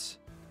shift.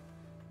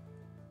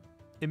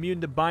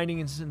 Immune to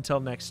bindings until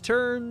next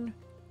turn.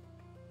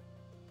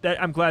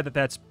 I'm glad that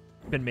that's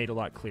been made a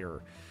lot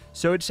clearer.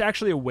 So it's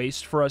actually a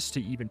waste for us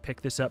to even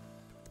pick this up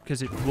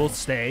because it will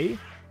stay.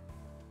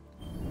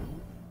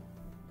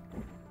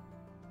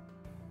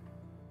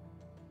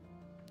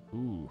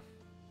 Ooh.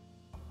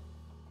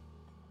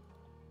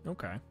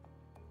 Okay.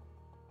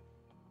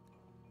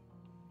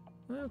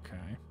 Okay.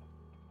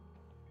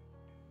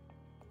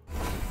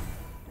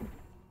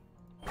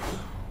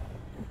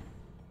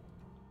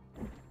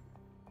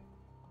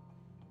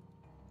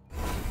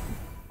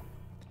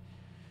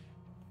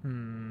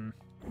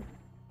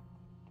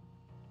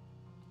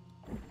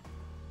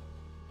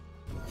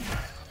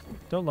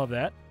 Don't love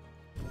that.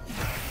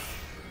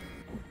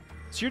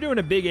 So you're doing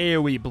a big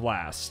AoE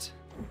blast.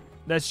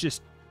 That's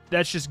just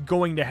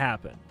going to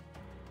happen.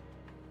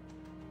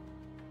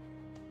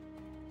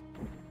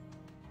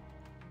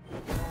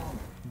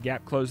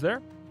 Gap closed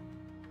there.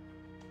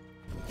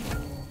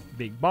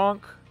 Big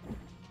bonk.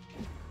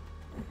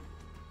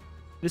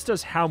 This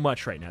does how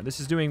much right now? This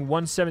is doing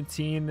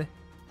 117.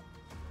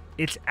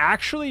 It's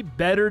actually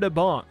better to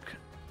bonk.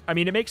 I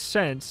mean, it makes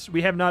sense.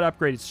 We have not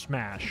upgraded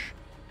Smash,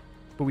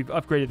 but we've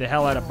upgraded the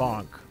hell out of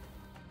bonk.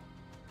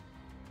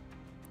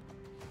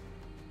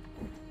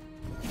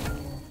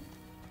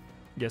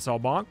 Guess I'll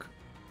bonk.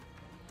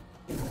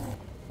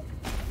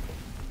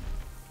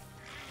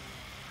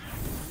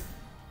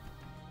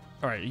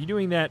 Alright, are you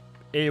doing that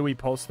AoE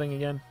pulse thing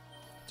again?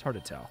 It's hard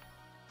to tell.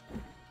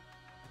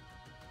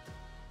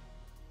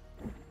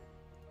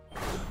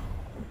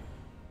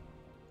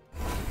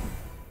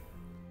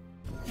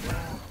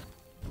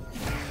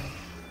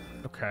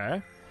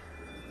 Okay.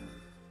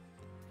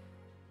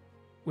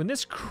 When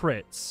this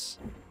crits...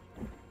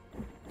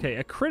 Okay,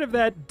 a crit of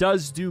that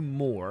does do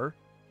more.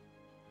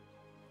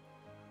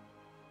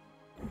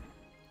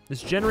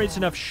 This generates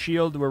enough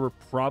shield where we're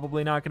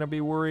probably not going to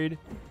be worried.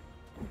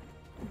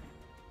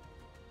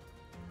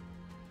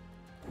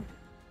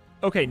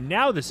 Okay,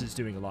 now this is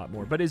doing a lot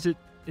more, but is it...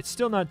 It's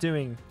still not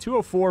doing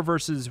 204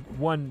 versus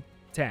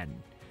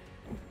 110.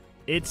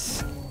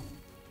 It's...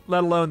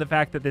 Let alone the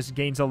fact that this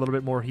gains a little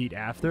bit more heat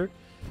after.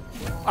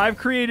 I've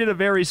created a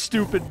very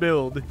stupid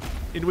build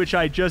in which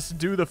I just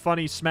do the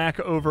funny smack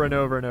over and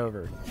over and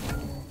over.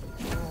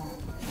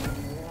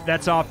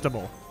 That's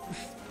optimal.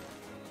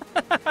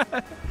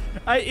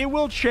 It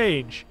will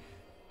change.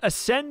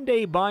 Ascend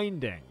a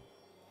binding.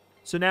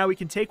 So now we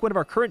can take one of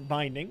our current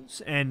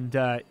bindings and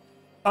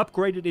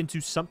upgrade it into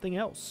something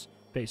else,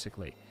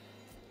 basically.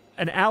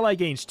 An ally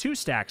gains 2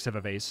 stacks of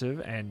evasive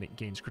and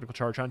gains critical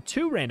charge on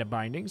 2 random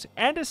bindings,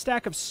 and a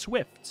stack of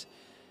swift,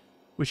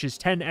 which is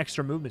 10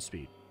 extra movement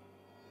speed.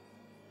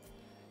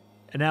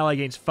 An ally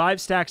gains 5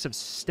 stacks of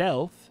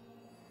stealth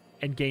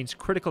and gains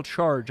critical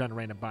charge on a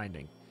random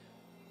binding.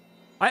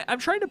 I'm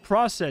trying to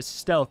process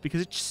stealth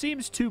because it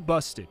seems too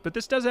busted, but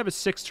this does have a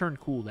 6-turn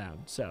cooldown,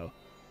 so...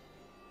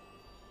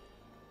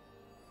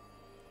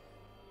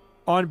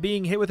 On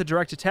being hit with a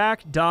direct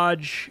attack,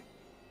 dodge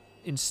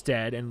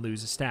instead and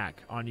lose a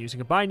stack. On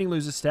using a binding,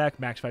 lose a stack,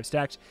 max 5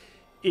 stacks.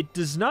 It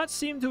does not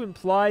seem to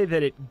imply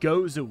that it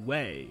goes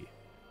away.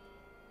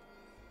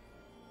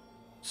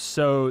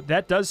 So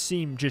that does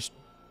seem just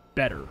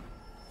better.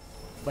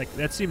 Like,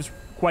 that seems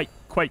quite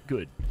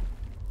good.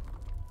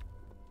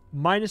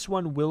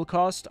 -1 will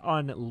cost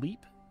on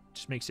leap.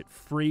 Just makes it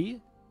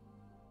free.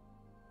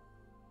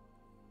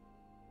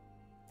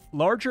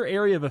 Larger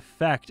area of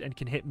effect and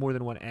can hit more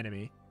than one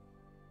enemy.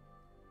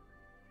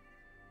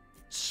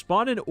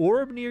 Spawn an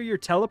orb near your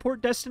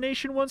teleport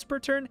destination once per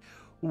turn?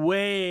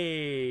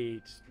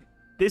 Wait.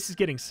 This is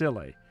getting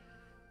silly.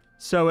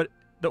 So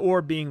the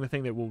orb being the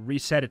thing that will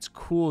reset its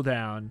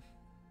cooldown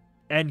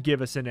and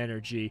give us an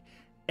energy.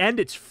 And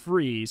it's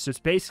free, so it's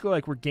basically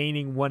like we're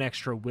gaining 1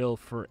 extra will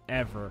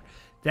forever.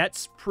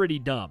 That's pretty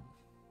dumb.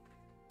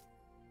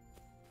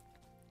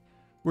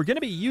 We're going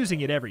to be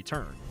using it every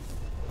turn.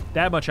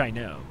 That much I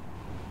know.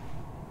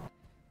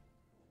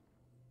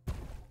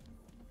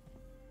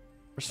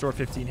 Restore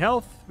 15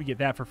 health. We get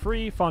that for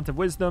free. Font of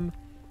Wisdom.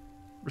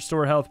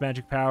 Restore health,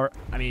 magic power.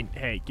 I mean,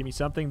 hey, give me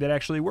something that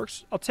actually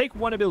works. I'll take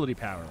 1 ability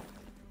power.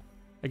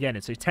 Again,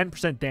 it's a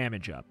 10%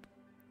 damage up.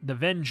 The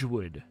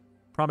Vengewood.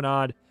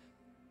 Promenade.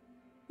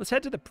 Let's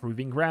head to the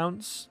Proving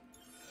Grounds.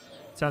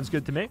 Sounds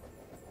good to me.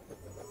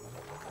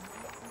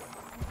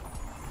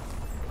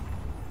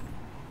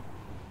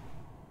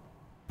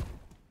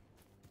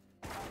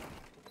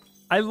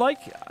 I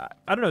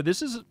don't know,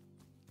 this is,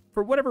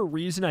 for whatever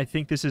reason, I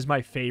think this is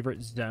my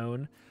favorite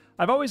zone.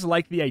 I've always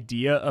liked the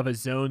idea of a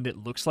zone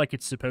that looks like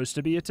it's supposed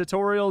to be a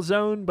tutorial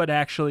zone, but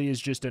actually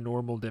is just a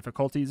normal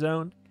difficulty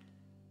zone.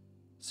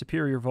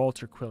 Superior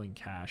Vault or Quilling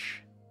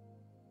Cache.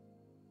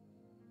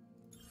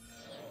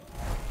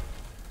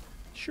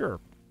 Sure.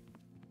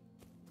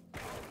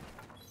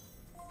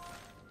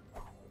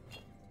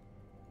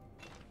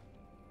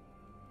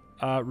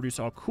 Reduce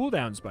all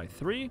cooldowns by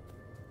 3.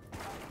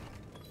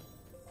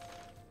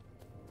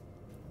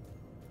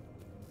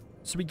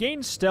 So we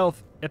gain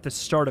stealth at the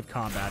start of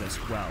combat as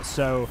well.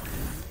 So,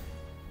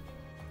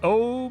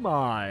 oh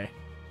my.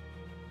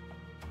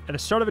 At the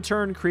start of a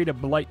turn, create a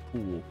blight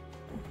pool.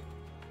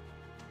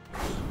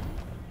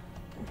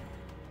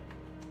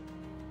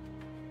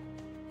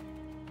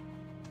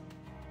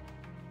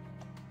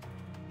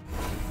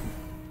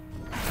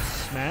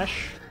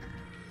 Smash.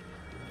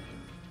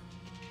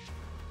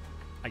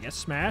 I guess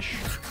smash.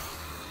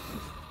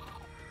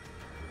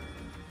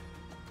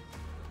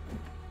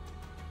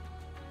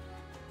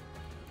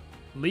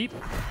 Leap.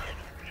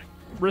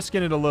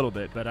 Risking it a little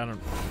bit, but I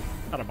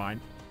don't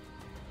mind.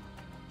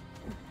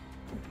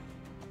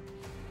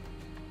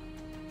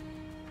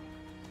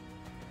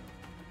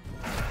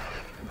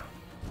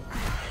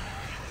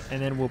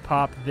 And then we'll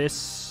pop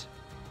this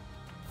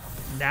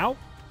now.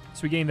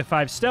 So we gain the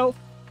 5 stealth,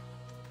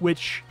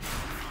 which,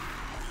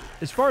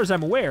 as far as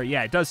I'm aware,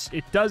 yeah, it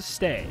does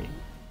stay.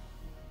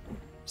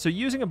 So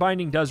using a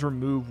binding does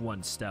remove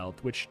 1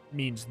 stealth, which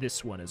means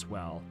this one as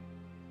well.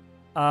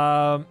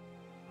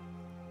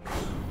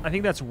 I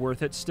think that's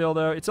worth it still,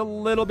 though. It's a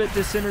little bit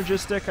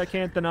dysynergistic, I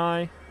can't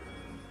deny.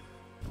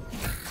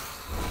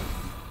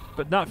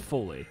 But not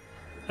fully.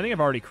 I think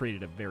I've already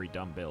created a very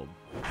dumb build.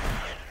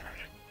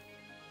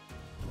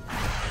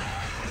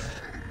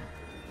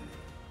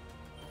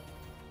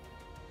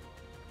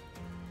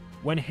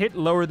 When hit,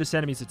 lower this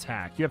enemy's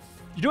attack. You're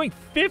doing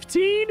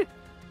 15?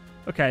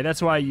 Okay,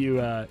 that's why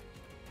you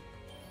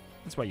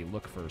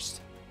look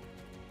first.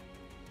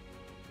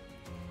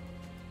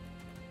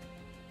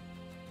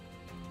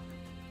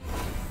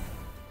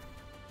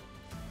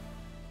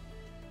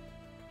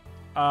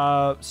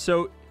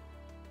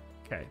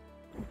 Okay.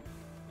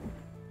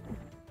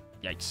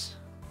 Yikes.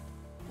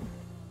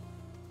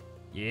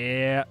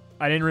 Yeah,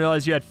 I didn't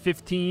realize you had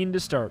 15 to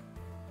start.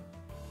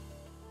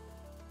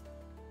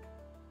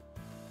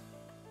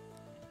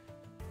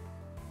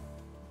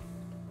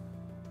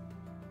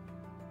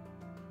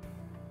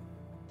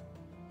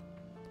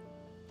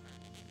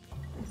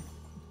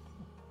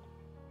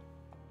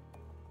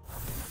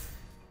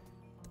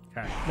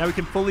 Okay, now we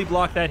can fully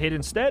block that hit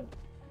instead.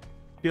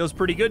 Feels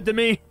pretty good to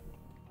me.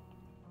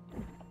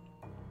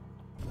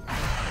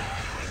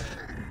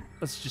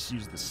 Let's just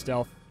use the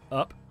stealth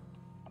up.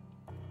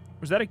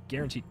 Was that a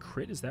guaranteed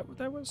crit? Is that what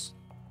that was?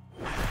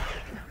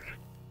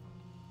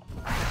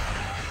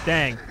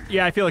 Dang.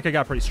 Yeah, I feel like I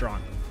got pretty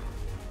strong.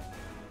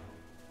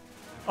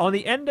 On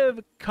the end of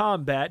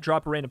combat,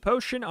 drop a random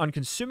potion. On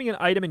consuming an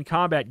item in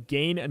combat,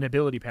 gain an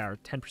ability power.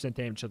 10%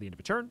 damage till the end of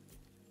a turn.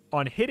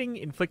 On hitting,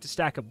 inflict a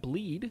stack of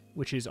bleed,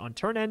 which is on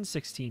turn end,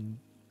 16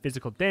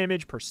 physical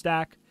damage per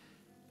stack.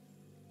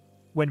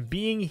 When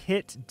being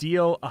hit,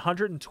 deal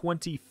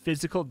 120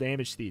 physical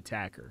damage to the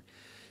attacker.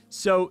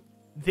 So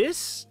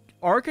this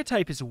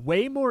archetype is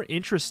way more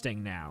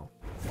interesting now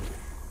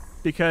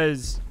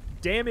because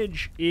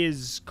damage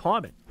is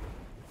common.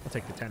 I'll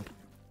take the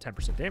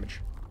 10% damage.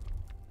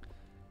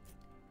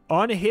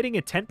 On hitting,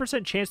 a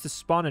 10% chance to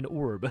spawn an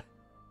orb.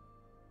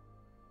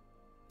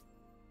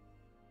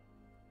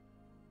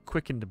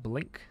 Quickened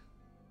blink.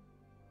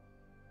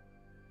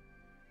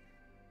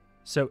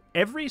 So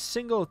every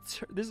single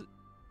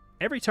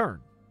every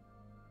turn.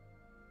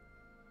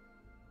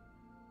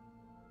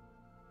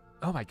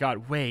 Oh my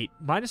god, wait.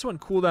 -1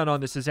 cooldown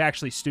on this is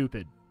actually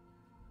stupid.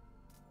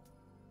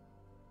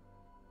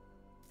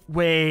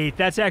 Wait,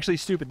 that's actually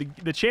stupid.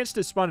 The chance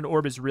to spawn an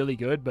orb is really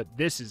good, but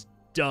this is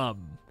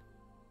dumb.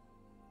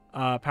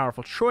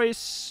 Powerful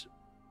choice.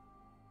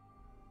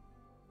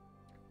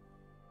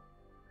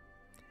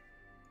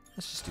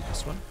 Let's just do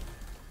this one.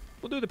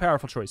 We'll do the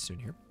powerful choice soon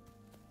here.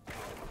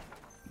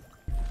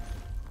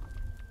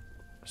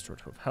 Restore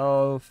 12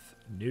 health.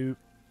 Nope.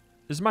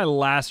 This is my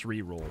last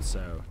reroll,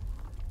 so...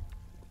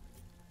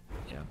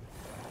 yeah.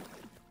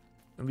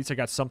 At least I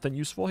got something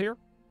useful here.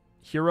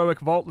 Heroic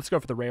Vault. Let's go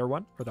for the rare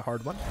one, or the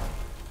hard one.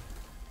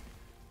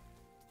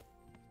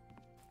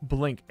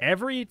 Blink.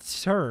 Every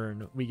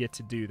turn we get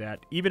to do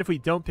that, even if we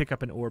don't pick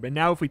up an orb. And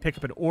now if we pick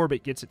up an orb,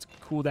 it gets its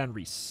cooldown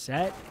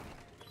reset.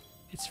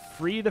 It's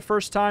free the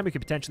first time. We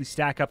could potentially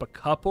stack up a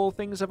couple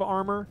things of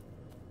armor.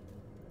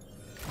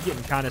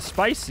 Getting kind of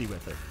spicy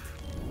with it.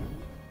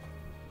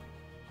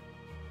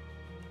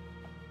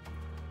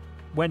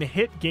 When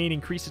hit, gain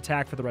increased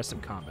attack for the rest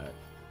of combat.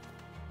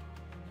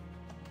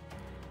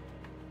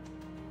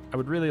 I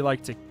would really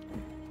like to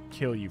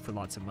kill you for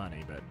lots of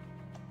money, but...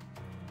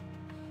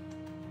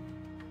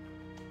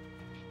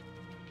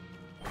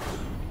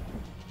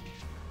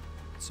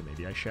 so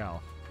maybe I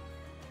shall.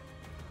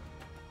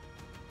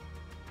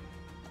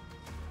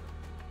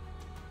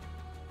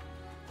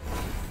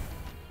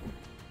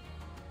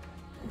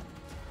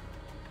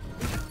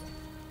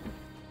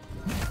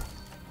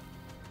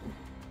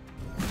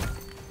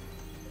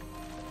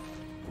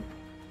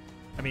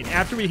 I mean,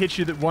 after we hit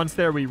you that once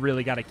there, we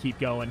really got to keep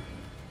going.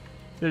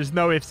 There's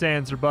no ifs,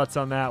 ands, or buts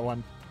on that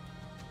one.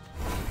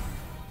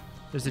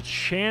 There's a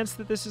chance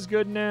that this is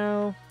good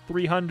now.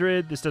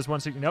 300. This does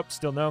 160. Nope,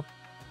 still no.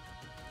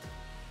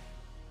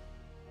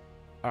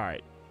 All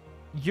right.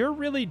 You're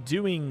really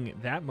doing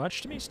that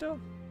much to me still?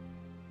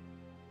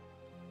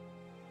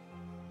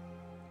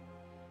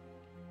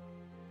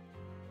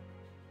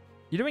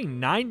 You're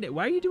doing 9...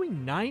 why are you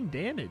doing 9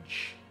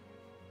 damage?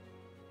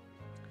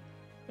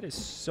 That is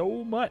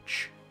so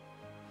much.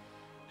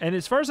 And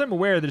as far as I'm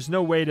aware, there's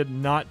no way to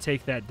not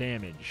take that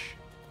damage.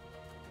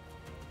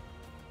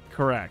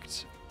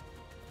 Correct.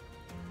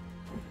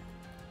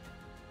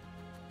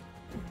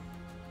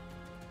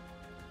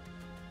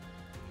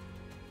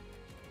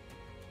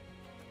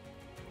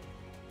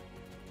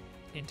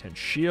 Intense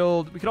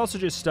shield. We could also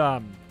just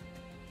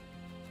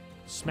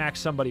smack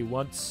somebody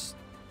once.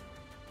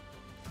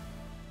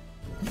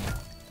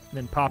 And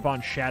then pop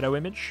on shadow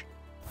image.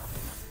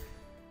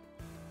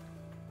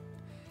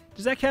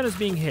 Does that count as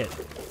being hit?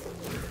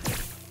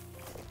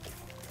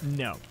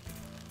 No.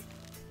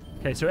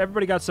 Okay, so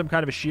everybody got some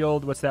kind of a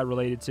shield. What's that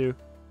related to?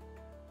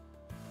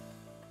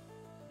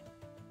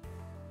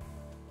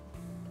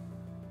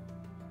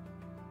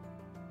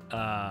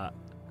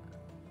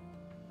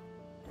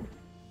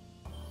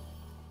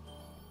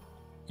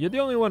 You're the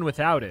only one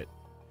without it.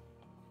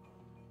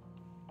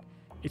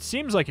 It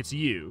seems like it's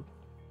you.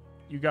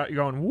 You're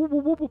going whoop,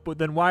 whoop, whoop, whoop, but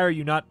then why are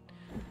you not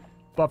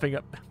buffing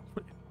up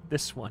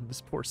this one, this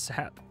poor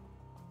sap?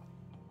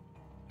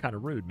 Kind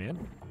of rude,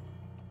 man.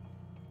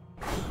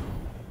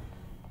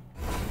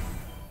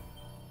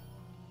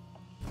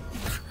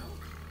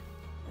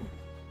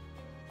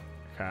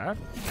 Okay.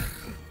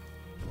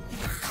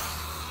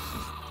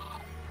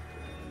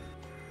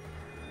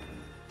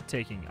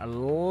 Taking a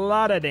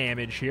lot of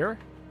damage here.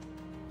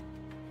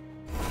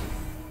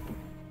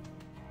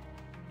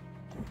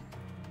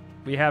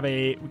 We got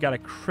a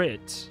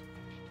crit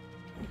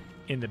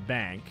in the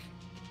bank.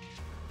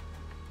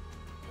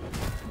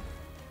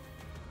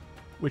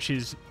 which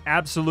is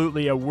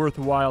absolutely a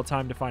worthwhile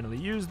time to finally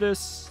use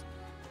this.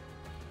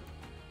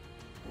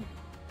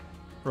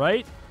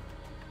 Right?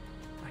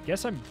 I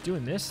guess I'm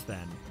doing this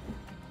then.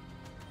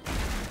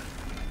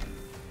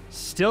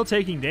 Still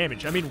taking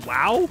damage. I mean,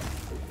 wow.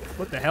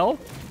 What the hell?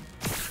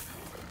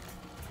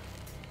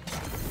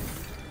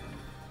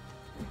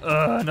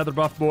 Another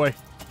buff boy.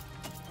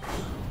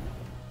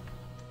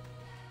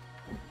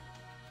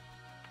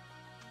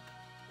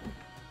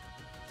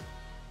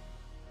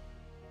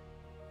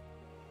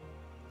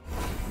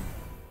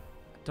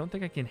 Don't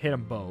think I can hit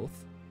them both.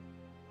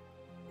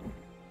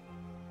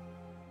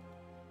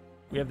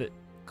 We have the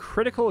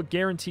critical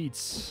guaranteed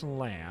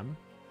slam.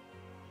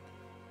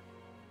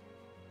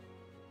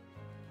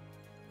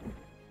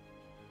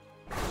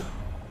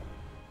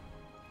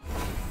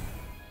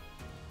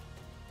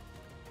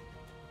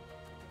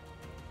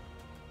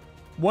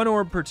 One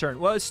orb per turn.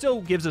 Well, it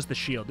still gives us the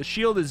shield. The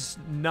shield is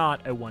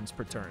not a once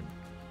per turn.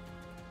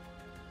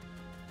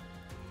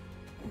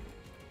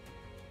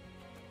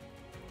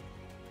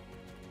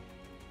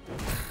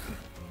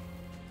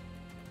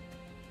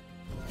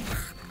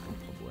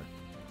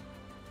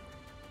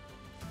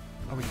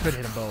 Oh, we could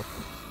hit them both.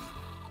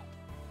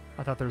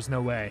 I thought there was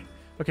no way.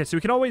 Okay, so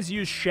we can always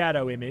use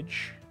Shadow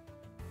Image.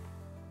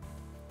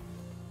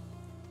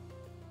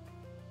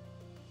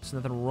 There's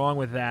nothing wrong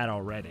with that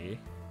already.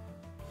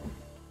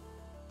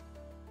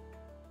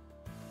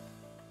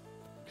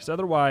 Because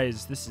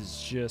otherwise, this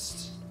is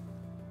just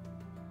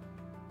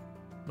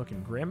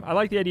looking grim. I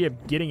like the idea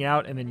of getting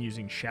out and then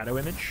using Shadow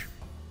Image.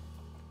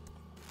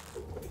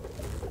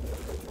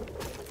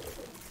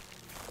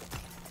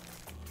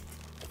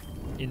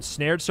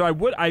 Ensnared. So I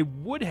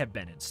would have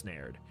been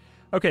ensnared.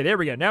 Okay, there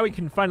we go. Now we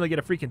can finally get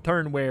a freaking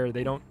turn where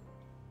they don't...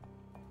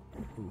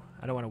 Ooh,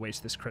 I don't want to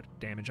waste this crit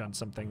damage on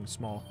something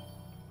small.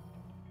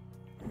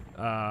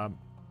 Can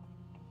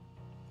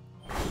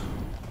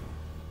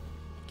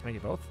I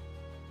get both?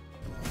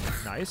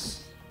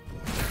 Nice.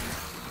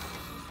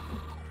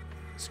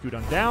 Scoot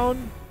on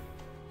down.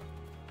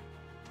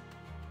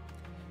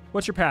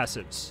 What's your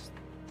passives?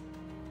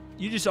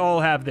 You just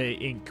all have the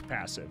ink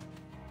passive.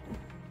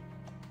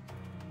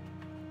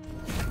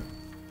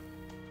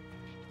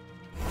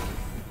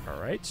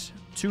 Alright.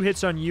 2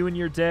 hits on you and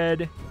you're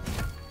dead.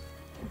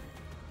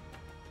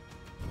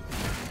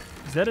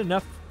 Is that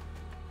enough?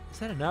 Is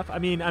that enough? I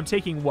mean, I'm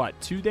taking what?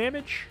 2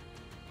 damage?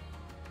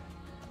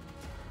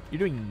 You're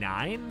doing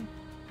 9?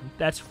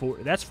 That's 4.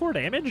 That's 4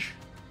 damage?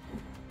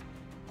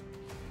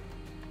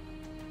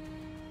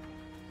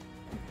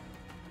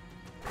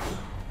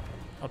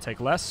 I'll take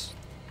less.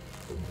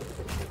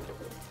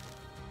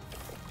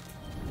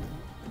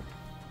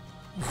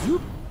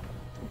 Zoop.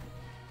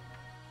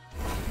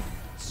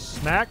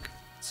 Smack.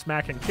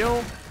 Smack and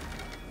kill.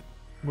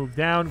 Move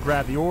down.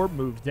 Grab the orb.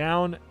 Move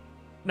down.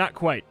 Not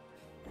quite.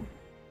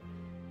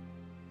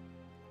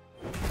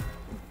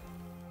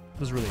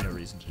 There's really no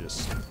reason to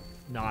just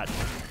not...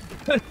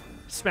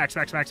 Smack,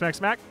 smack, smack, smack,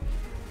 smack.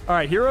 All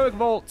right, Heroic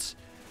Volt.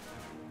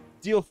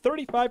 Deal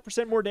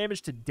 35% more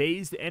damage to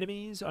dazed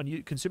enemies on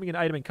you consuming an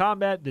item in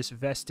combat. This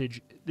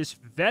vestige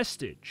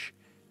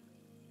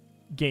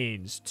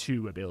gains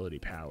 2 ability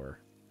power.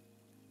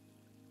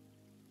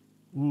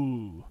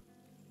 Ooh.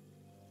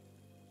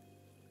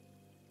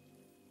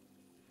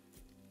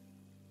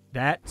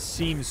 That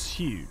seems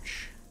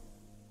huge.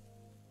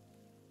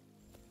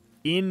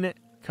 In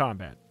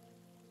combat.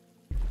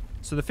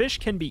 So the fish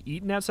can be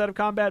eaten outside of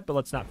combat, but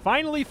let's not.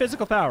 Finally,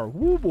 physical power.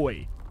 Woo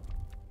boy.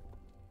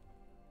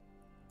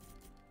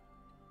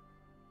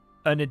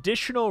 An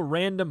additional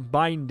random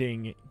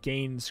binding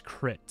gains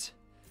crit.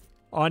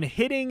 On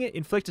hitting,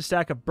 inflict a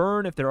stack of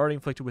burn. If they're already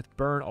inflicted with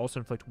burn,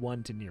 also inflict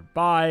 1 to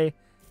nearby.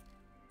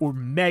 Or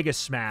Mega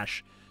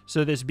Smash.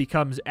 So this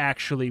becomes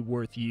actually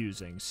worth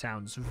using.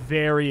 Sounds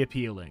very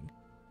appealing.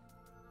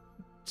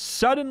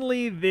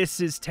 Suddenly, this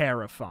is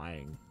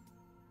terrifying.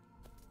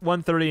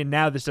 130, and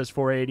now this does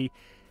 480.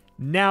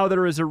 Now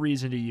there is a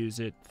reason to use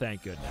it.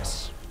 Thank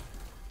goodness.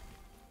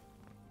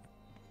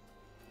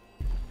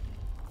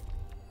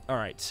 All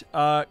right.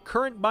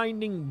 Current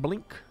binding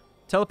blink.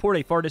 Teleport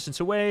a far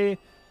distance away.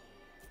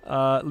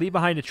 Leave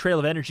behind a trail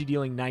of energy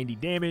dealing 90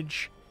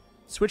 damage.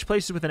 Switch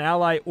places with an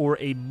ally or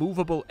a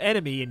movable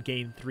enemy and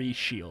gain 3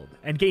 shield.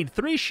 And gain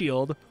 3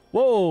 shield.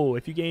 Whoa!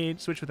 If you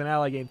switch with an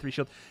ally, gain 3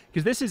 shield.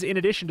 Because this is in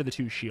addition to the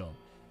 2 shield.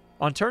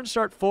 On turn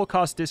start, full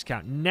cost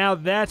discount. Now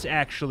that's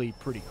actually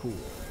pretty cool.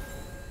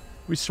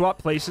 We swap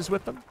places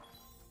with them.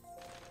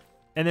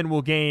 And then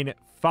we'll gain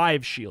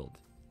 5 shield.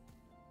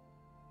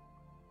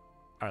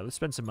 All right, let's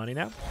spend some money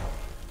now.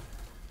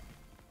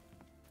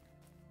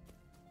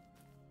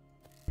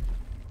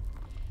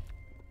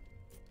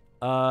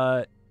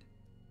 Uh,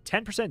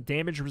 10%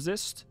 damage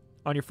resist.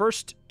 On your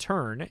first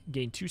turn,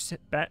 gain 2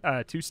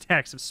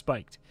 stacks of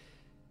spiked.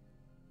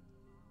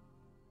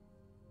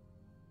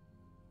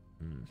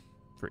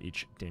 For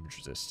each damage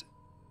resist.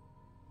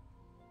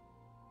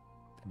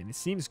 I mean, this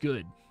seems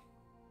good.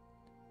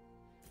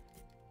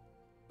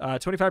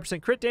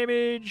 25% crit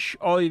damage.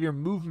 All of your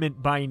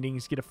movement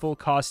bindings get a full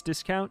cost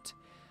discount.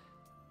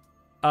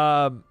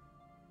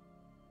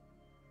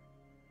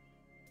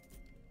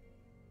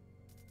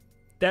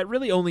 That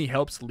really only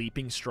helps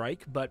Leaping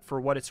Strike, but for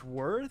what it's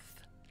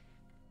worth,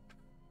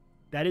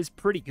 that is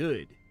pretty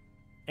good.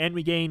 And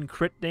we gain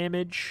crit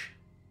damage.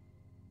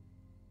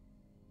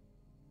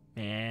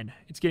 Man,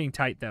 it's getting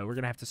tight, though. We're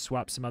going to have to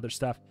swap some other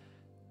stuff.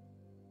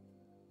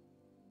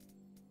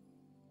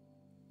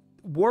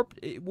 Warp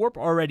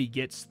already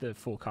gets the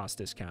full cost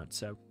discount,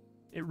 so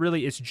it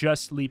really is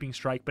just Leaping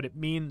Strike, but it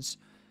means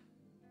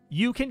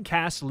you can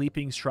cast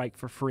Leaping Strike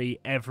for free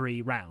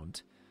every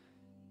round,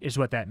 is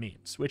what that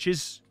means, which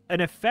is an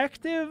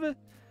effective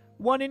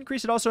 1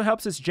 increase. It also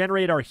helps us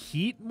generate our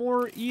heat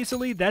more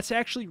easily. That's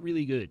actually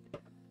really good.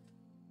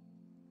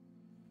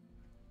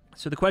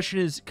 So the question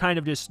is kind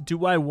of just,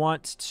 do I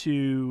want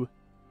to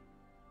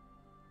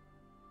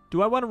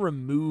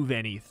remove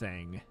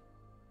anything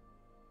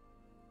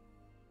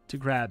to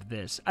grab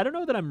this? I don't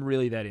know that I'm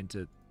really that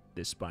into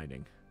this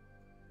binding.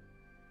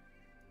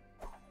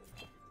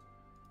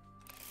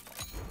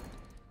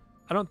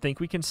 I don't think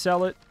we can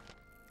sell it.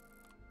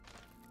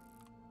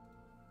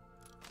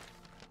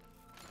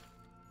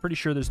 Pretty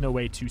sure there's no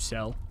way to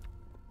sell.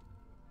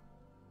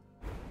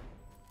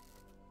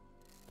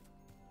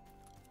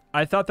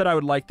 I thought that I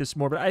would like this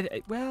more, but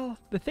well,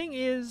 the thing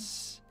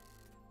is,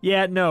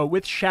 yeah, no,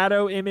 with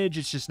Shadow Image,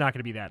 it's just not going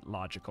to be that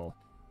logical.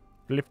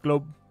 Glyph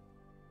Globe.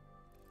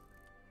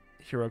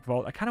 Heroic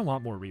Vault. I kind of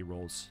want more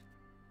rerolls.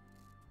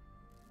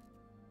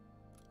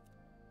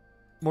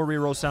 More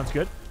rerolls sounds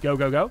good. Go,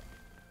 go, go.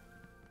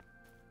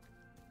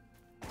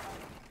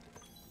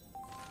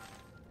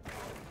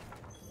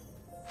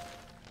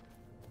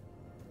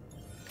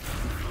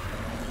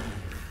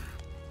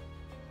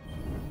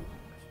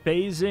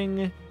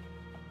 Phasing.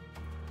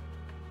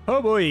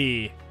 Oh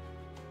boy.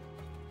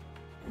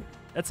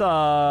 That's a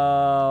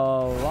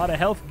lot of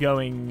health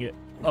going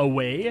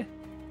away.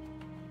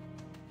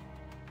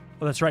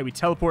 Oh, that's right. We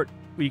teleport.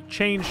 We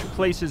change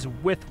places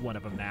with one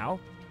of them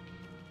now.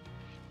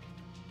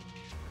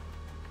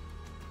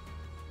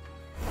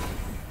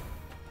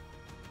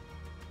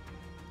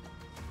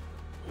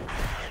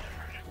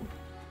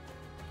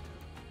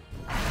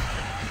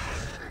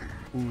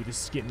 Ooh,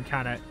 this is getting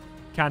kind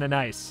of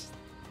nice.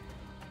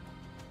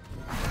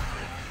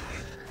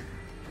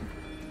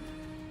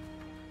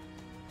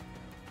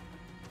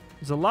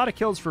 There's a lot of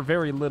kills for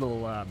very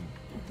little.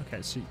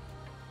 Okay, so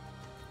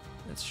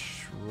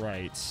that's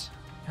right.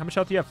 How much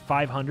health do you have?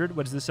 500?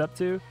 What is this up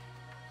to?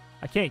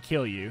 I can't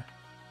kill you.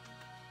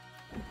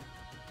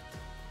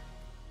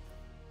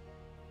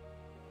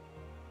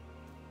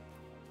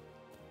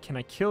 Can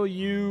I kill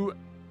you?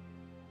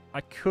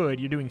 I could.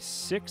 You're doing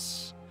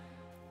 6.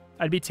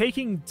 I'd be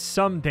taking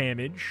some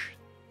damage.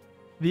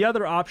 The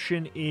other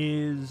option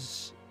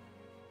is...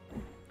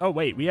 Oh,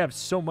 wait. We have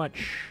so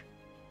much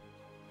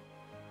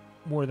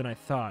more than I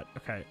thought.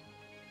 Okay.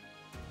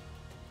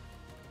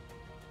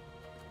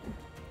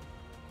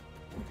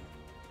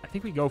 I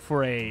think we go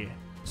for a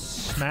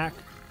smack.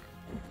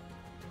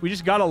 We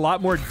just got a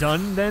lot more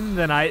done then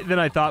than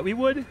I thought we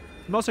would.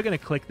 I'm also going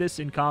to click this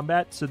in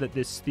combat so that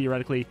this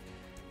theoretically...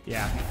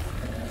 Yeah.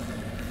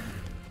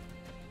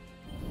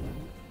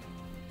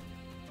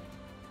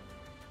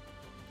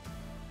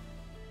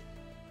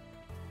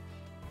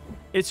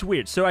 It's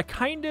weird. So I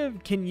kind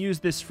of can use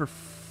this for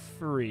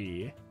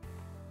free.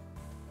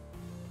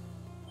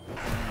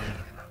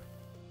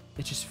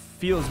 It just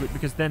feels weird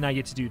because then I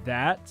get to do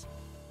that.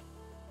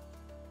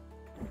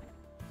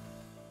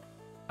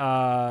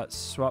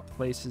 Swap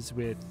places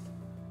with...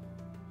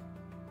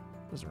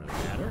 Doesn't really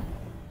matter.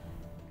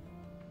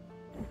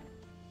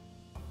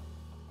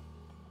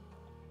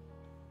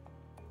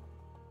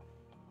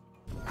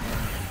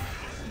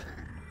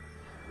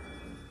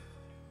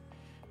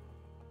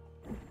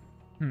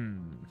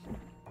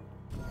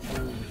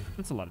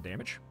 That's a lot of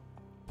damage.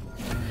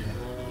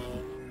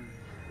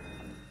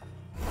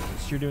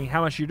 So you're doing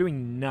how much? You're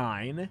doing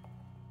 9.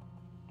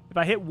 If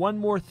I hit one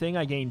more thing,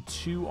 I gain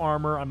 2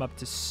 armor. I'm up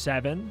to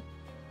 7.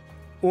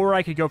 Or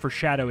I could go for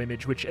Shadow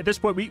Image, which at this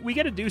point we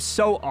get to do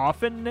so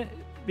often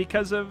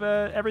because of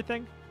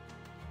everything.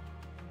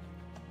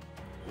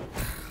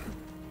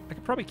 I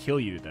could probably kill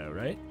you, though,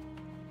 right?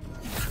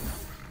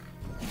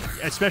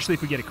 Especially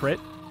if we get a crit.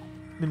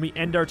 Then we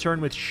end our turn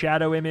with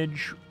Shadow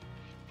Image.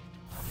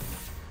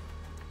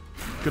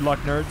 Good luck,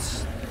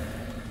 nerds.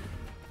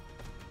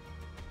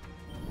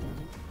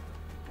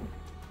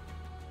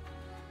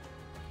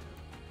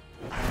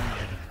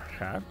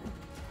 Okay.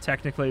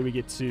 Technically, we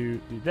get to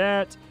do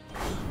that.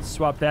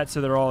 Swap that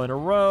so they're all in a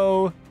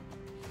row.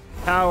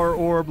 Power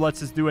Orb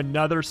lets us do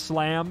another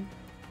slam.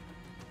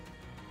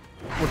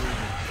 We're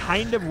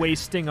kind of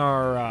wasting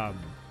our...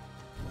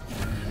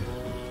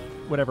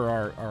 whatever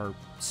our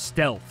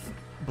stealth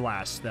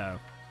blast, though.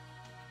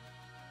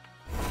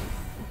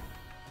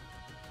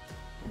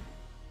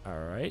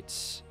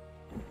 Alright.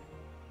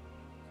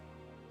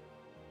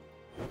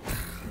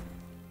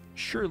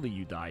 Surely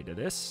you die to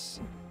this.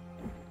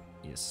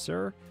 Yes,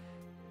 sir.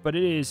 But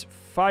it is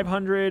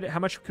 500. How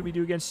much could we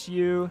do against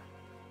you?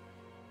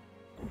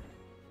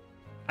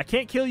 I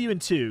can't kill you in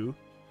 2.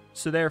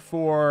 So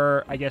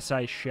therefore, I guess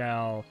I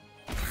shall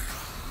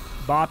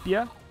bop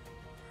ya.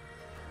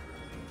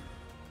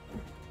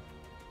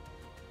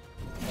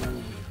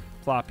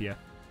 plop you.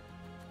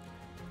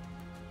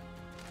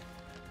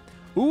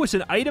 Ooh, it's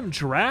an item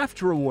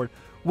draft reward.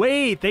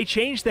 Wait, they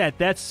changed that.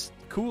 That's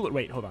cool.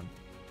 Wait, hold on.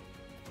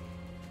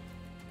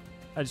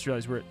 I just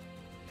realized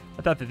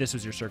I thought that this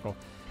was your circle.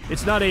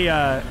 It's not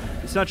a.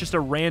 It's not just a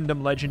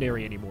random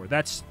legendary anymore.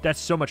 That's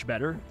so much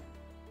better.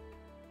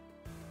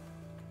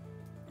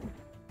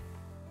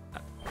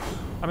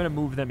 I'm gonna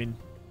move them in,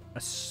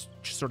 just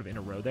sort of in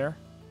a row there.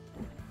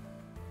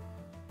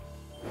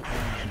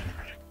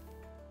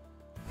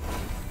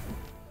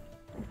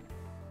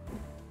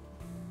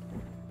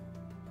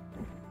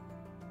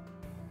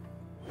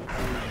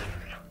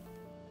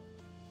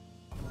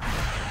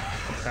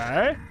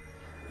 Okay.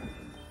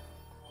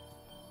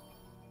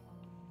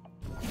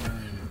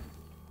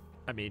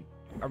 I mean,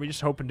 are we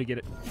just hoping to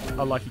get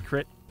a lucky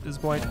crit at this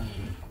point?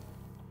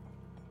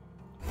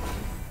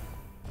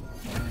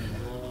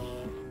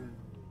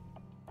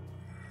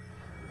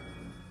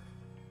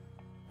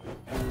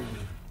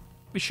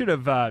 We should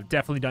have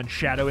definitely done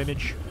Shadow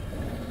Image.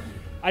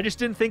 I just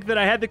didn't think that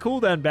I had the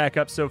cooldown back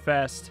up so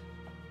fast.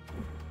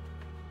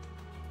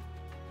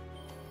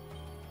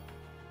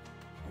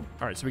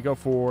 All right, so we go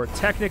for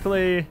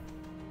technically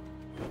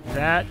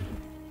that,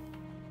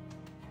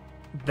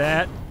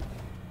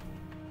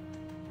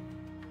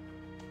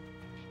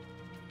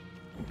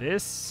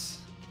 this,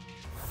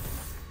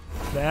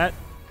 that.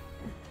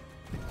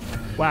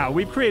 Wow,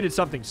 we've created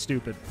something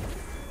stupid.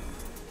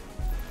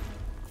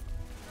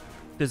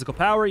 Physical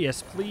power,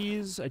 yes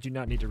please. I do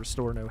not need to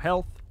restore no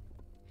health.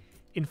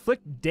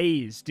 Inflict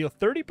daze. Deal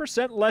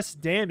 30% less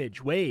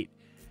damage. Wait,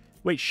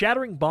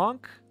 Shattering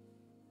Bonk?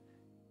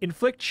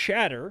 Inflict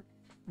Shatter.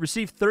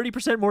 Receive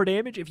 30% more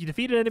damage. If you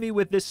defeat an enemy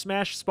with this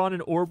smash, spawn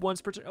an orb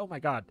once per turn. Oh my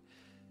god.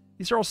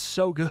 These are all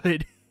so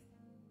good.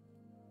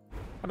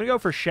 I'm going to go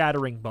for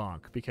Shattering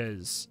Bonk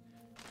because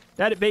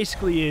that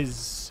basically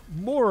is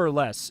more or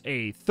less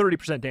a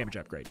 30% damage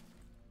upgrade.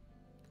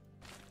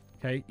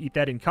 Okay, eat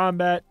that in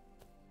combat.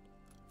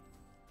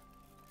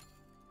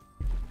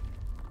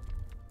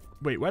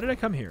 Wait, why did I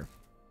come here?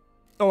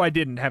 Oh, I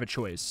didn't have a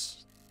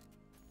choice.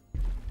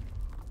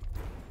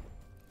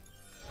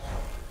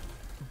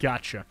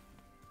 Gotcha.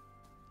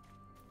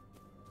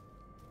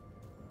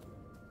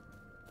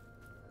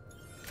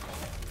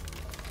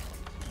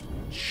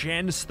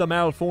 Chance the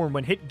Malform.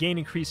 When hit, gain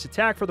increased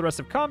attack for the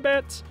rest of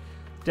combat.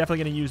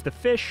 Definitely going to use the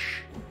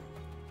fish.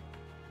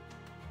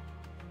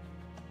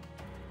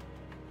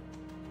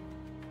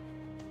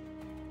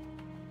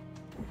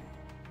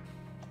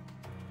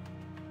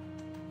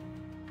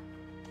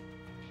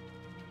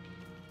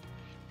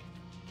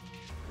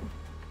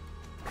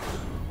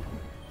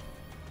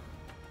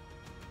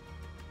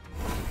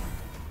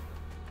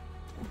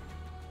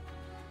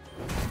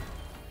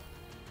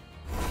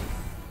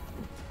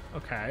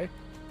 Okay.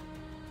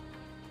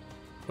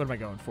 What am I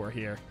going for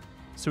here?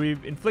 So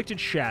we've inflicted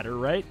Shatter,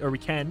 right? Or we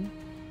can.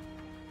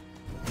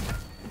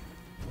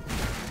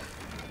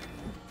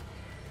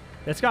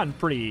 That's gotten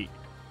pretty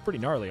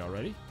gnarly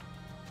already.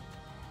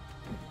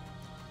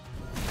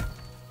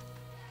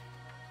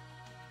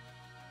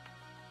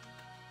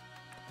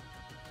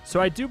 So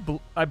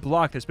I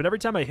block this, but every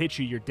time I hit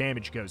you, your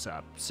damage goes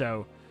up.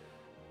 So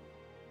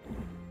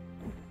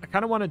I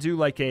kind of want to do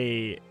like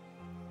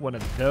one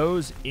of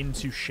those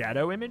into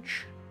Shadow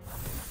Image.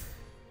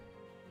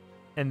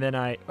 And then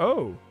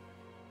oh.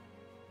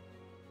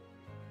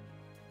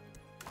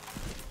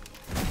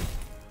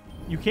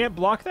 You can't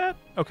block that?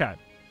 Okay.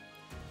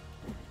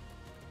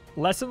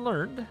 Lesson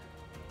learned.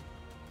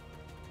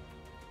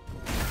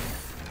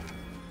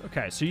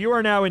 Okay, so you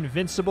are now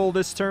invincible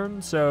this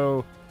turn,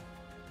 so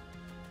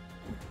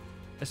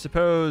I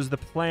suppose the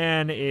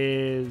plan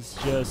is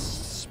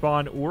just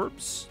spawn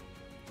orbs.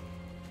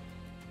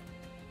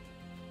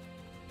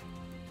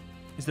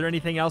 Is there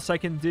anything else I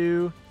can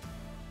do?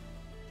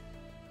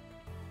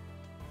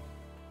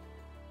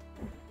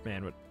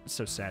 Man, it's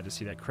so sad to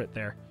see that crit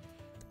there.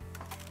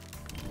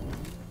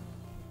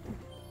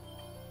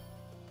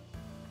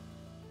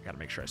 Gotta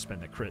make sure I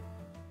spend that crit.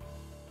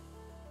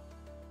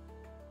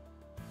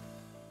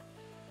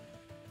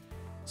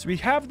 So we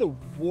have the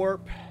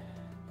warp.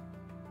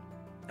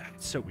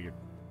 It's so weird.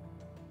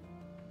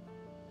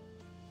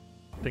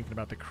 Thinking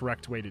about the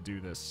correct way to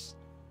do this.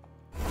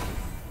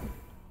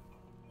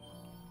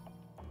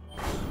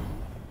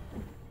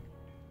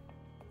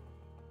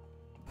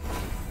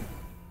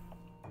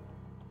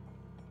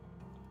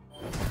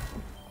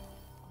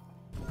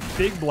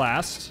 Big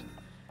Blast.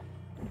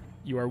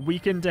 You are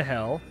weakened to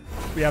hell.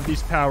 We have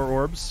these power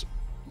orbs.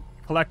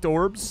 Collect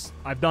orbs.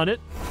 I've done it.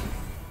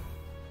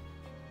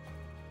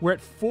 We're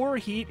at 4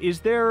 heat. Is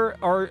there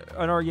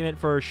an argument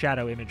for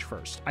Shadow Image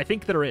first? I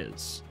think there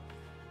is.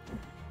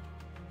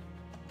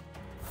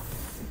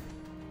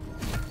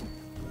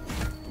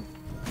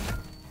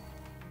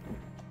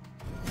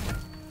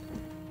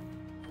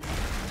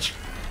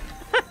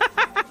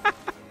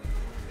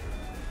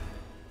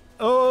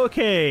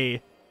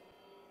 Okay.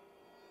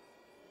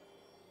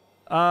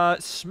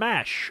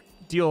 Smash.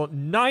 Deal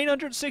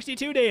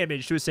 962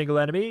 damage to a single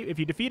enemy. If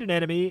you defeat an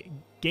enemy,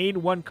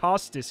 gain 1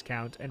 cost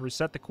discount and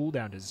reset the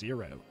cooldown to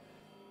 0.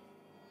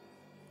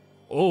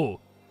 Oh.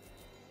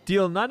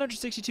 Deal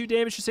 962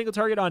 damage to single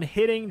target on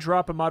hitting.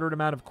 Drop a moderate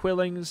amount of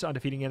quillings. On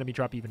defeating enemy,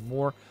 drop even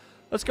more.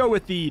 Let's go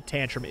with the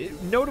Tantrum.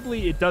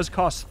 Notably, it does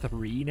cost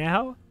 3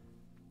 now.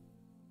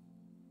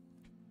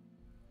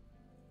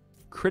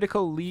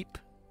 Critical Leap.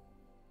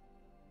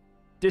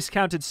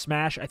 Discounted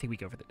Smash. I think we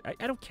go for that.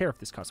 I don't care if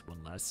this costs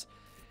 1 less.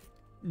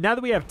 Now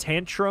that we have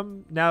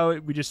Tantrum, now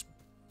we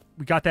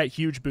got that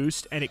huge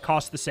boost, and it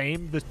costs the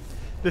same.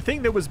 The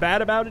thing that was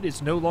bad about it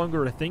is no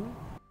longer a thing.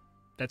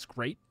 That's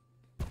great.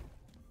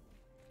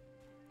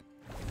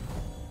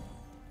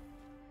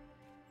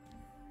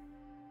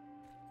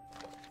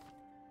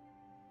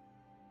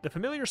 The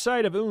familiar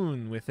sight of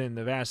Un within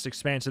the vast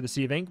expanse of the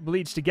Sea of Ink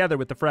bleeds together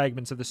with the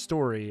fragments of the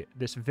story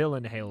this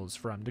villain hails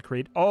from to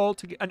create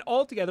an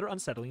altogether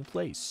unsettling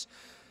place.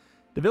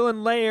 The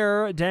villain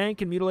lair, a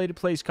dank and mutilated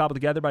place cobbled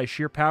together by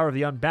sheer power of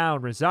the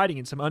unbound, residing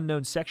in some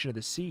unknown section of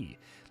the sea.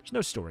 There's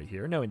no story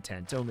here, no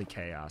intent, only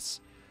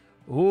chaos.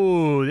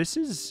 Ooh, this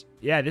is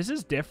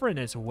different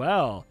as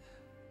well.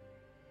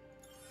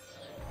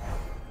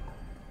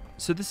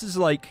 So this is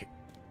like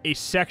a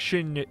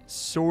section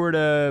sort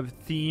of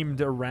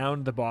themed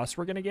around the boss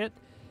we're going to get.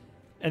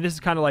 And this is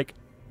kind of like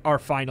our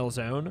final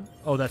zone.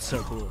 Oh, that's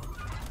so cool.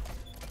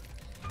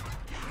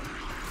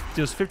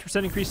 Deals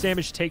 50% increased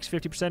damage, takes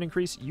 50%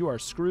 increase. You are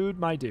screwed,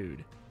 my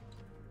dude.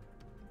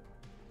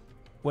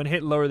 When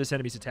hit, lower this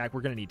enemy's attack.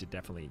 We're going to need to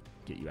definitely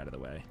get you out of the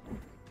way.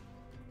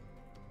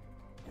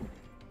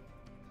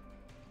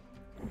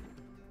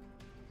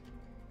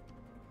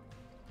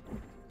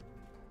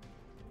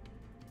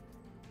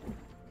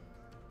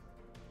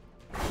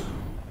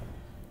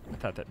 I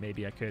thought that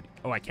maybe I could.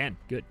 Oh, I can.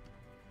 Good.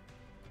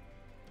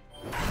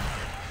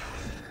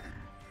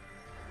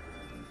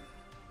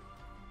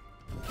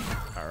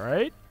 All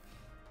right.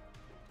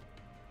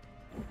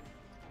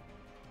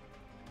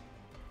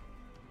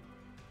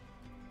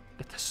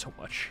 That does so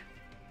much.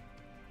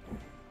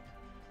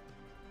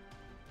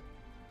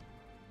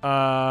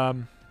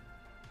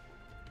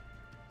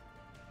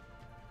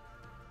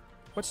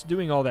 What's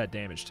doing all that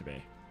damage to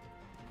me?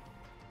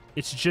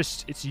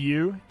 It's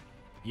you.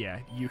 Yeah,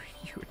 you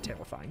are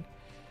terrifying.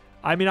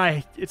 I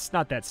mean, it's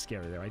not that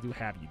scary, though. I do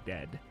have you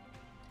dead.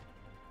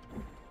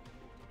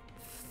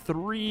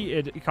 3,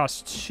 it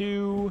costs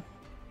 2.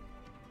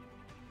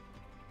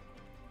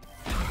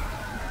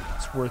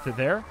 It's worth it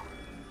there.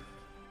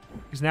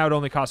 Because now it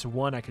only costs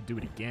 1. I could do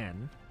it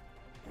again.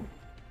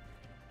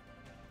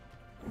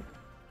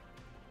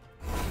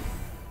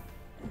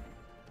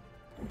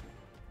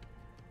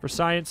 For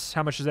science,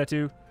 how much does that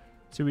do?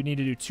 So we need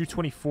to do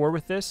 224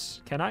 with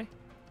this. Can I?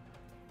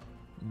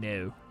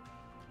 No.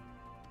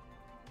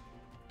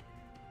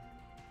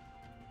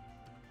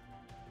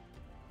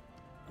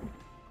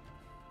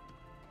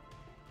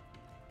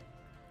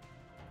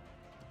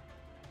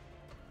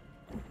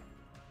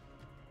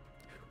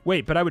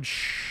 Wait, but I would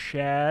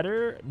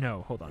shatter?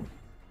 No, hold on.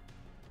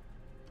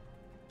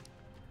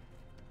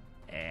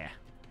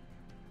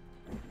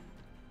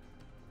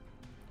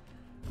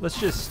 Let's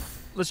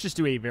just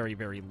do a very,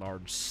 very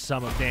large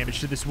sum of damage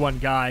to this one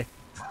guy.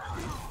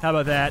 How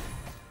about that?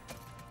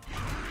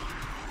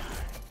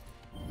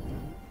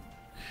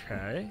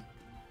 Okay.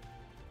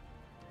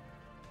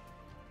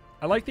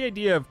 I like the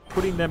idea of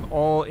putting them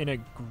all in a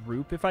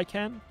group if I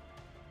can.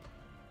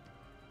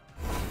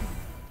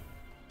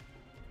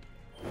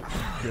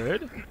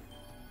 Good.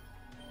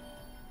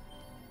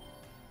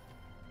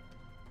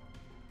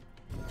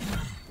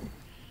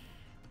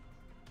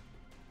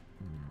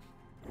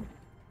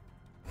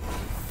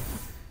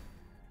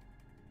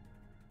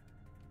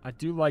 I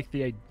do like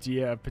the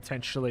idea of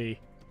potentially...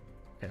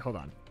 Okay, hold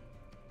on.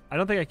 I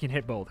don't think I can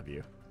hit both of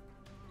you.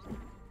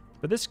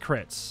 But this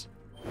crits.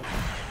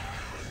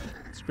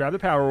 Let's grab the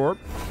power orb.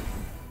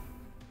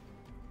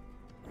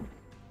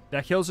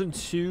 That kills in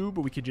 2,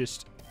 but we could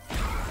just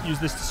use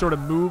this to sort of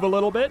move a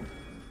little bit.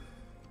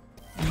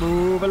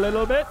 Move a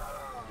little bit.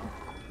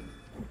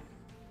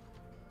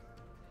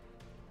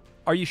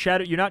 Are you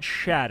shattered? You're not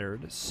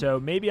shattered, so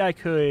maybe I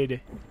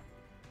could...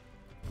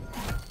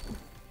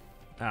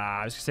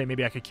 I was going to say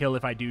maybe I could kill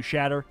if I do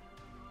shatter.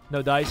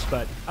 No dice,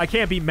 but I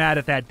can't be mad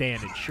at that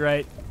damage,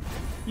 right?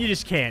 You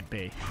just can't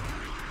be.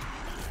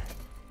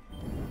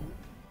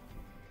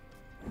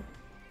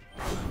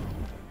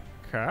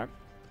 Okay.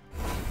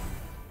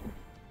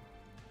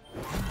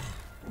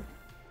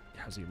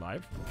 How's he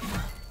alive?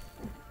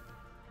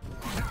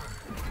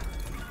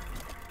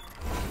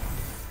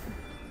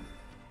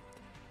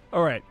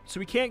 Alright,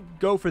 so we can't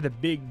go for the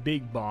big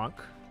bonk.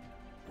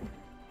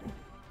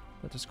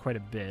 That does quite a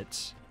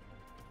bit.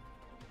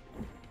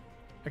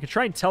 I could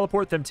try and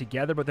teleport them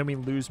together, but then we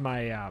lose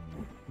my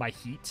my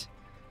heat.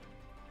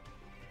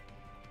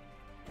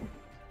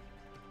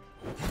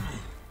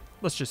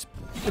 We'll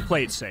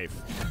play it safe.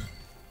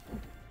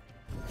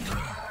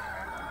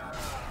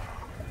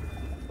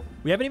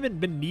 We haven't even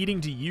been needing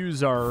to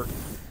use our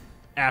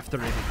after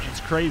image.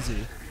 It's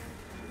crazy.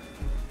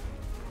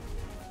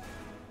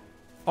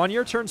 On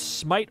your turn,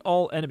 smite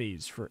all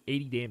enemies for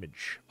 80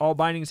 damage. All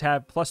bindings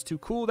have +2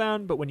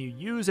 cooldown, but when you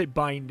use a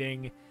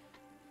binding,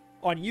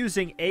 On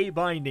using a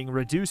binding,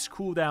 reduce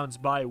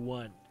cooldowns by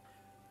 1.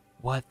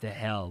 What the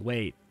hell?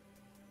 Wait.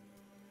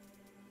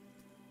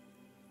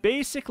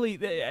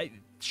 Basically,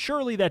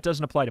 surely that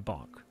doesn't apply to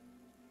Bonk.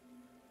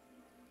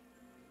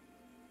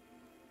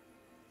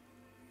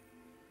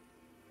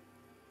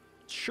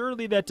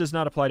 Surely that does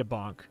not apply to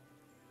Bonk.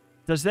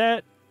 Does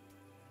that?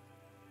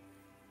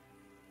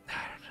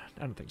 I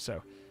don't think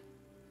so.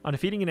 On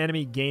defeating an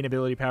enemy, gain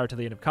ability power to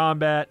the end of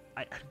combat.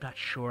 I'm not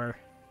sure.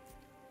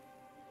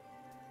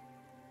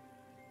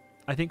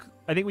 I think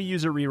we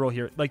use a reroll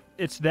here. Like,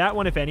 it's that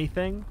one if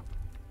anything.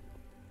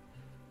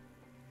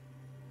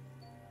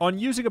 On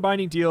using a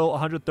binding, deal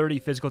 130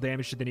 physical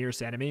damage to the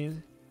nearest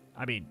enemy.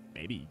 I mean,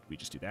 maybe we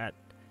just do that.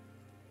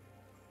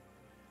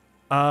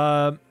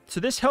 So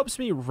this helps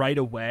me right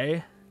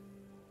away.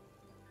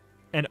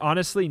 And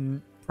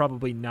honestly,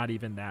 probably not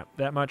even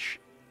that much.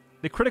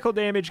 The critical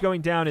damage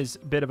going down is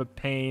a bit of a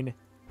pain.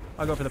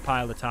 I'll go for the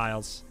pile of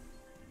tiles.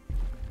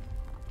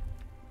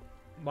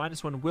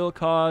 -1 will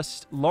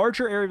cost.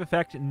 Larger area of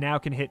effect now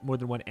can hit more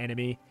than one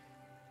enemy.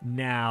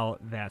 Now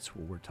that's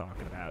what we're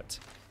talking about.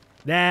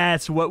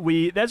 That's why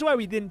we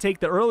didn't take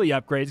the early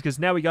upgrades, because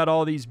now we got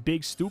all these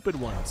big stupid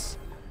ones.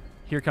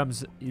 Here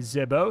comes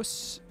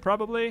Zebos,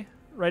 probably,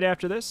 right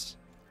after this.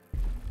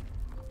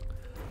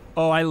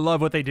 Oh, I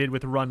love what they did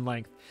with run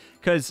length.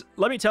 Because,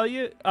 let me tell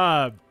you,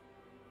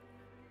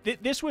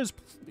 this was,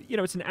 you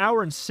know, it's an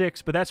hour and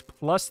 6, but that's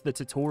plus the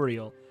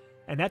tutorial.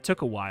 And that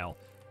took a while.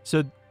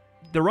 So,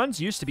 the runs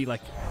used to be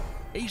like,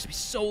 they used to be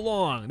so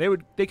long.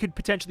 They could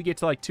potentially get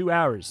to like 2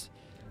 hours.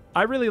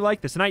 I really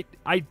like this. And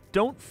I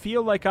don't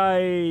feel like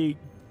I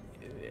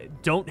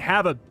don't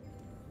have a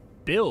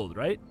build,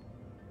 right?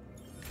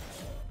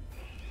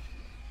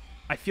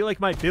 I feel like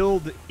my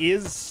build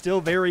is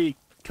still very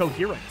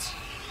coherent.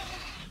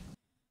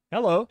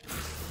 Hello.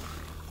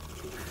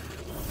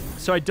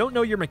 So I don't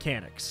know your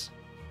mechanics.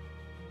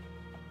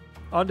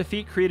 On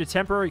defeat, create a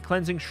temporary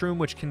cleansing shroom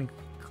which can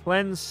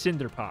cleanse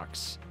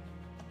Cinderpox.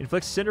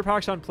 Inflicts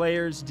Cinderpox on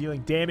players, dealing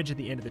damage at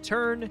the end of the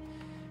turn.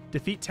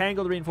 Defeat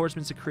tangled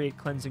reinforcements to create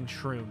cleansing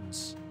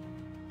shrooms.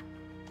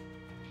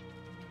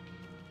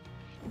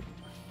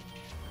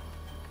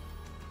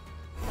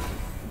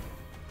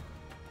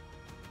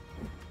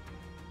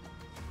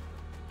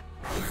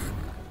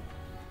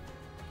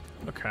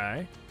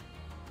 Okay.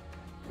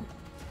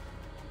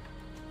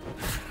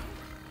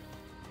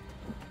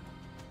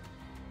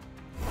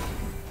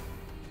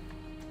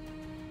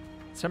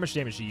 So how much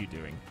damage are you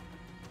doing?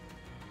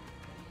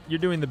 You're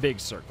doing the big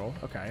circle.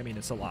 Okay, I mean,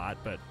 it's a lot,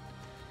 but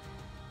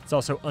it's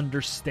also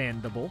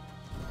understandable.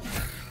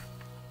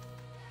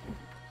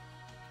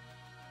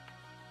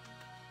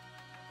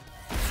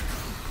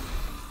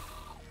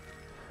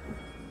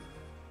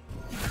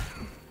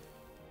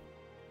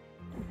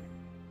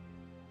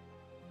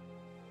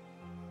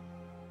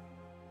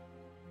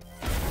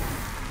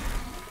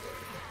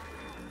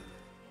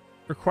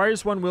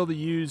 Requires 1 will to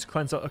use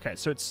cleanse. Okay,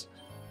 so it's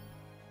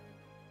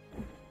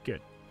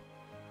good.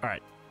 All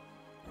right.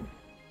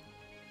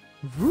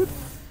 Whoop.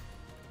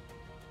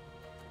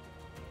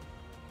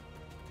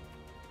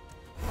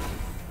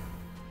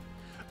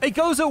 It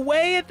goes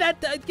away at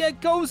that. It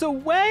goes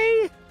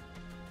away.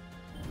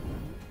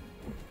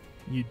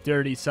 You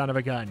dirty son of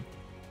a gun.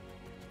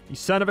 You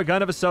son of a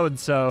gun of a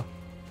so-and-so.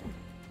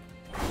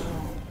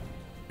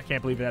 I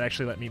can't believe that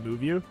actually let me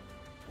move you.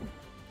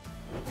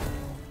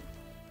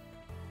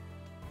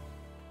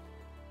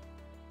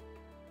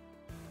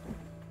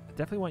 I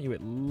definitely want you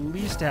at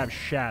least to have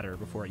Shatter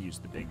before I use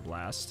the big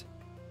blast.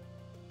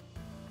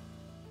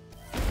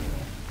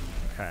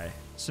 Okay,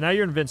 so now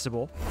you're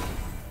invincible.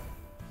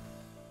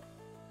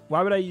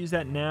 Why would I use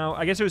that now?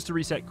 I guess it was to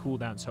reset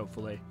cooldowns,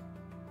 hopefully.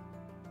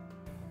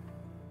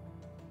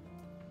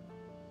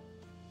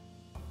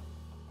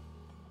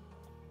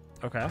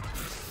 Okay.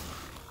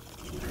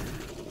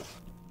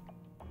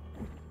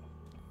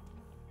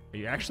 Are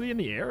you actually in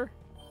the air?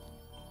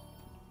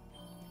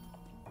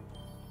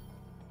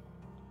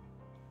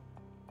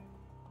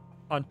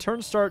 On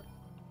turn start...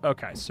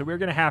 Okay, so we're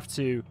going to have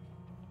to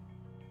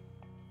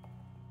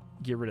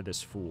get rid of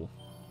this fool.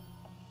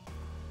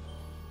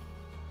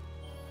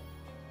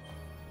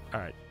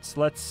 Alright,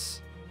 so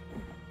let's...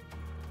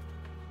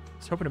 I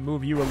was hoping to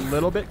move you a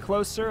little bit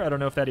closer. I don't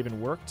know if that even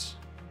worked.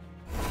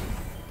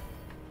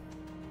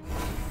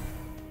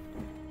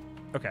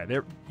 Okay,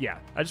 there... Yeah,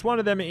 I just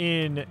wanted them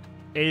in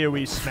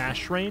AoE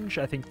smash range.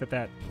 I think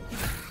that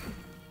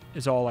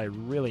is all I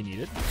really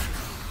needed.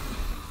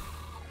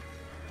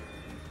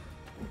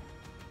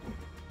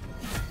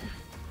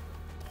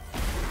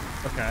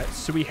 Okay,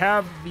 so we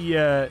have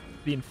the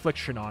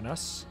infliction on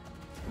us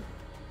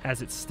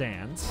as it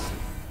stands.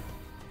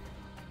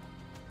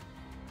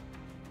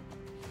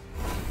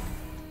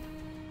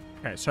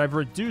 Okay, so I've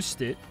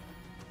reduced it,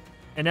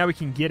 and now we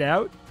can get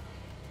out.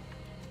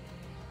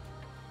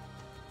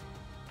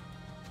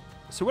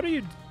 So what are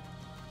you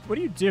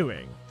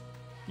doing?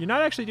 You're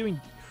not actually doing...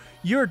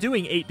 You're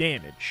doing 8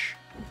 damage.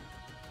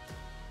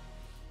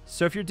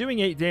 So if you're doing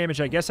 8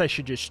 damage, I guess I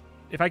should just...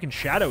 If I can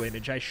Shadow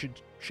Image, I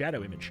should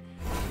Shadow Image.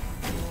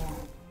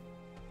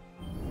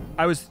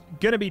 I was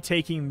going to be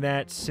taking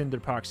that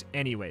Cinderpox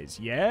anyways,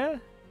 yeah?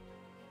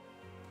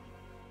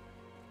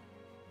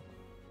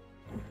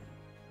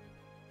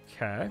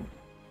 Okay.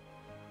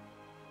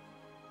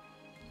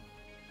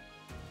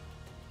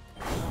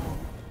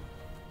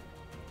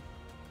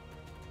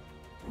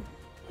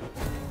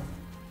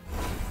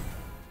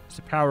 There's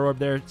a power orb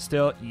there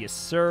still. Yes,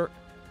 sir.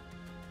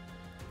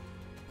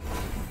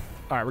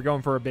 All right, we're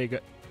going for a big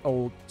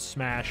old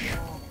smash.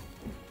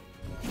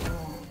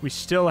 We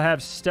still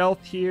have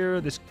stealth here.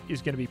 This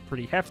is going to be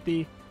pretty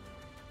hefty.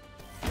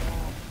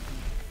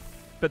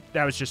 But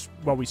that was just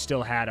while we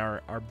still had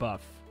our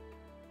buff.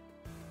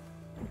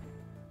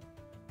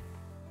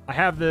 I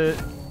have the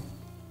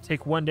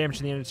take 1 damage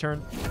at the end of the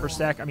turn per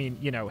stack. I mean,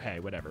 you know, hey,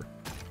 whatever.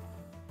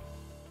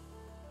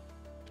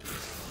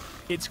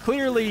 It's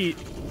clearly...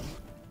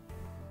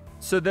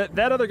 So that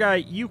other guy,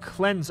 you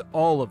cleanse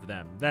all of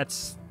them.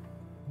 That's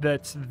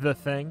the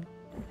thing.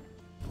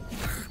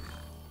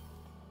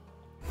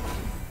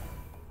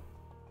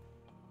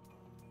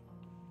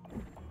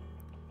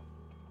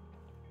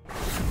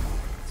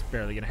 It's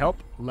barely gonna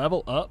help.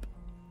 Level up.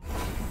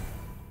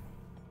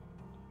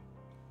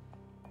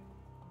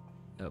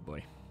 Oh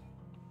boy.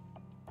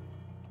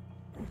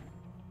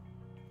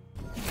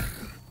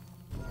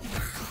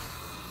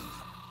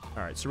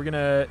 Alright, so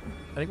I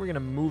think we're gonna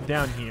move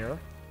down here.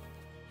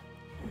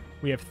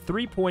 We have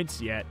 3 points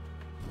yet,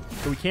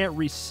 so we can't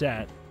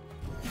reset.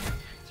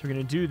 So we're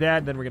gonna do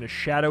that, then we're gonna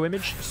Shadow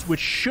Image, which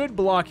should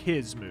block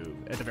his move,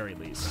 at the very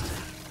least.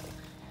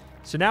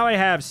 So now I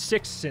have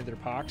 6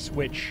 Cinderpox,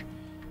 which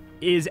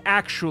is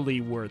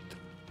actually worth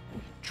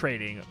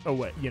trading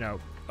away, you know,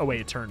 away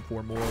a turn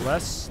for, more or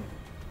less.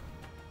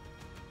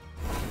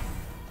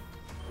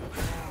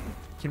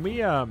 Can we,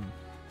 yeah,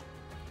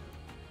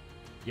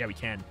 we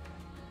can.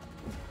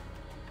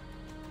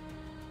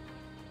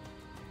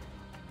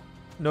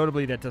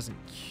 Notably, that doesn't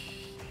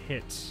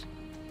hit.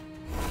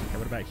 Okay,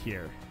 what about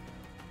here?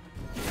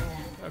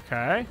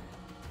 Okay.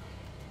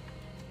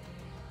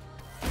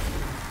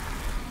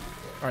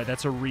 Alright,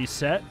 that's a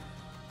reset.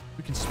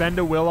 We can spend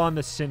a will on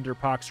the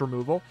Cinderpox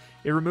removal.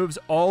 It removes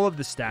all of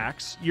the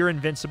stacks. You're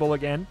invincible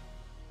again.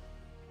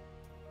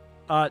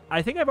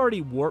 I think I've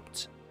already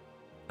warped.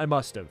 I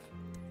must have.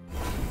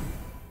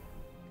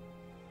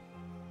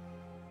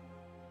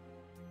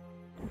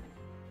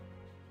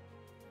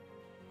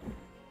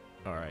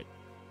 Alright.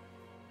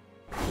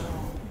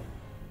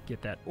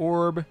 Get that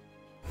orb.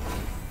 I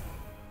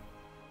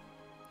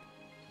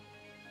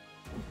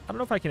don't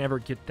know if I can ever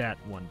get that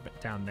one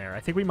down there.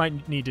 I think we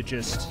might need to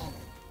just...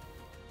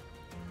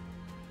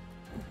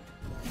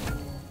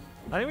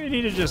 I think we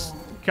need to just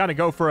kind of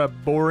go for a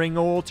boring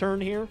old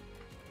turn here.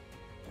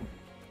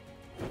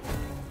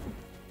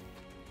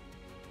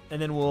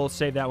 And then we'll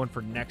save that one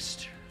for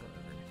next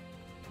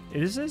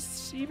turn. Is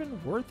this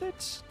even worth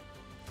it?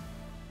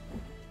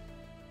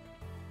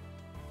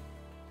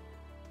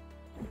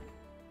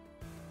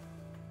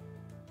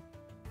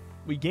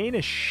 We gain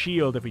a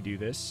shield if we do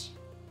this.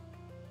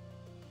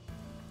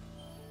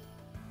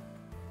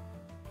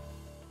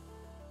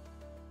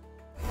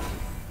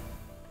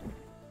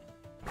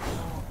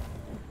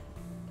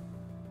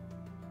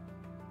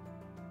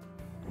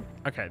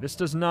 Okay, this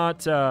does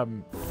not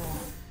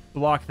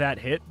block that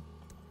hit.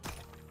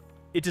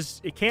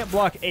 It can't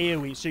block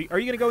AoE. So are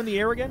you going to go in the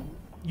air again?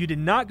 You did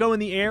not go in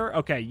the air?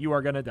 Okay, you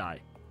are going to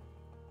die.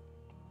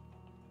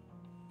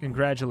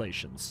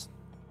 Congratulations.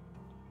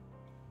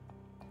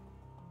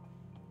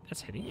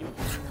 That's hitting you?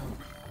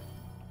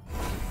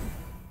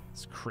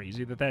 It's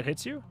crazy that that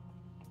hits you.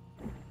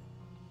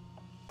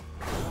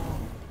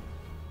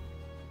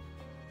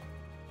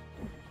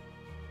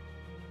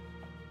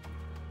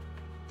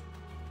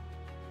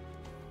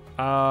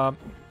 All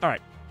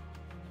right.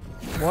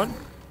 1.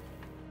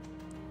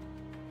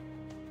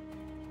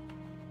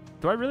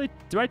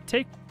 Do I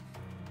take...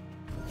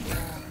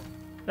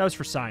 That was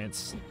for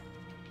science.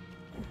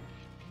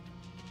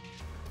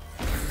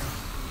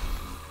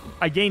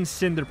 I gain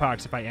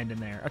Cinderpox if I end in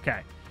there.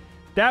 Okay.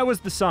 That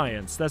was the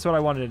science. That's what I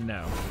wanted to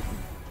know.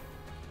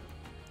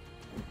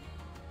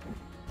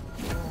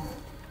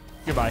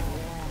 Goodbye.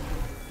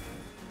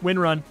 Win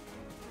run.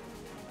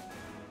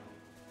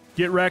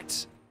 Get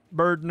wrecked,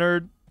 bird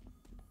nerd.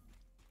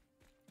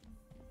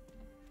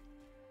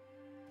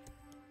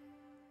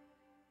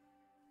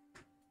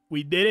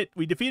 We did it.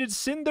 We defeated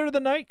Cinder the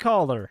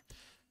Nightcaller.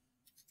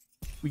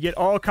 We get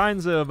all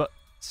kinds of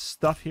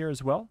stuff here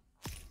as well.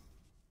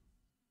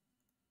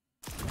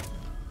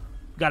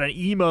 Got an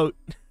emote.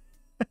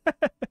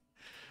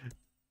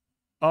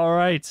 All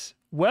right.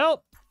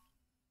 Well,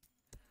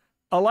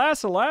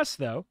 alas,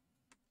 though.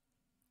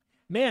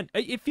 Man,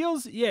 it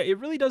feels, yeah, it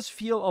really does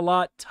feel a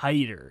lot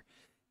tighter,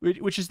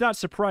 which is not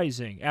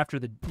surprising after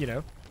the, you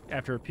know,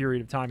 after a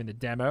period of time in the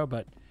demo,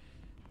 but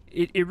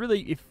it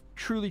really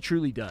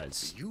truly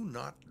does. Are you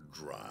not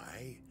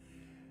dry?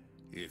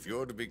 If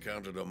you're to be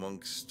counted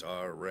amongst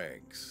our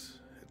ranks,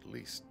 at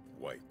least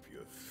wipe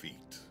your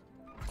feet.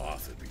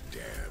 Arthur be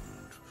damned.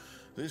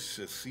 This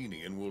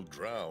Athenian will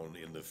drown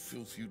in the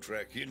filth you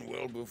track in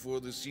well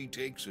before the sea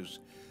takes us.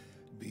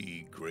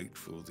 Be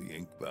grateful the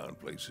Inkbound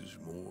places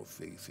more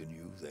faith in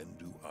you than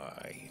do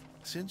I.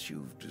 Since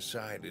you've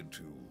decided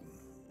to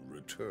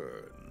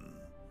return,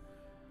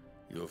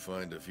 you'll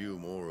find a few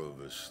more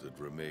of us that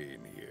remain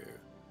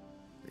here.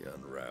 The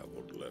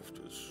Unraveled left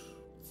us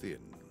thin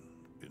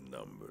in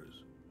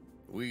numbers.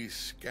 We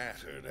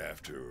scattered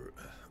after,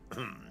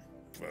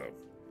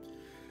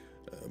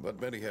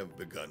 but many have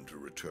begun to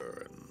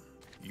return.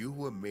 You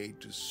were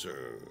made to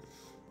serve,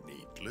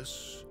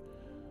 Needless.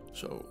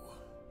 So,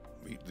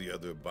 meet the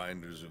other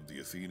binders of the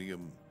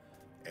Athenium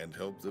and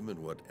help them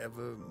in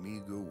whatever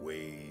meager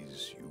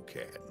ways you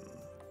can.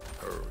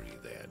 Hurry,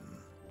 then.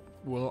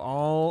 Well,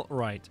 all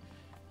right.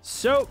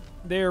 So,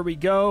 there we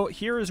go.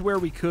 Here is where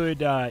we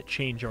could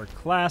change our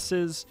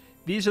classes.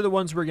 These are the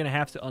ones we're going to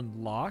have to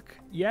unlock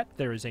yet.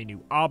 There is a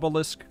new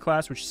Obelisk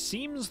class, which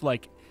seems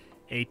like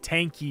a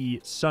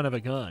tanky son of a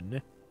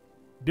gun.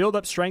 Build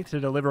up strength to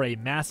deliver a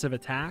massive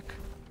attack.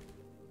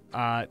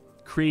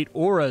 Create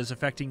auras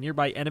affecting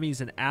nearby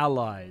enemies and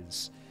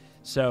allies.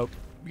 So,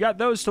 we got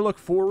those to look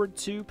forward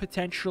to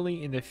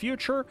potentially in the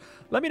future.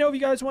 Let me know if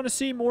you guys want to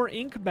see more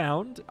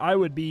Inkbound. I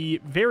would be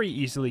very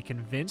easily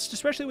convinced,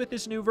 especially with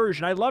this new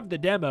version. I love the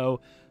demo,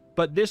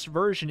 but this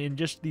version in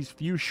just these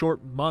few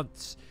short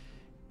months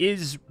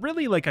is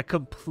really like a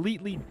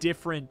completely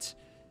different...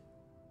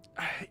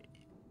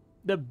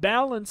 The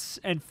balance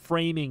and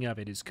framing of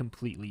it is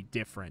completely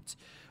different.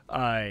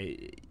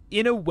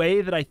 In a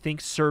way that I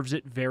think serves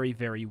it very,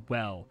 very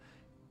well.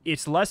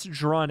 It's less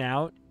drawn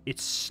out.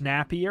 It's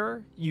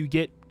snappier. You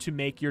get to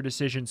make your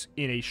decisions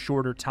in a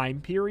shorter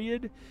time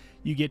period.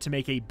 You get to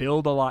make a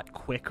build a lot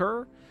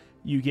quicker.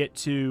 You get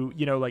to,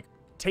 you know, like,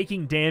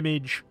 taking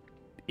damage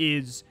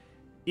is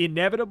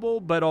inevitable,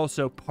 but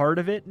also part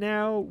of it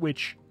now,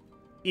 which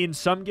in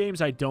some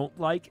games I don't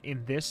like.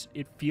 In this,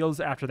 it feels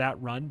after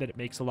that run that it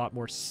makes a lot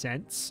more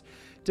sense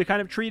to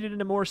kind of treat it in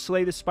a more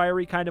Slay the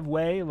Spire kind of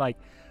way. Like,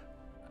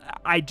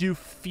 I do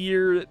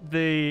fear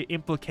the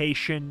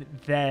implication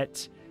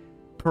that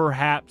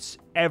perhaps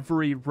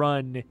every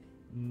run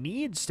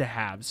needs to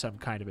have some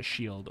kind of a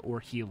shield or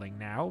healing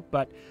now,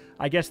 but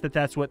I guess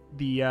that's what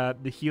the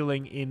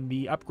healing in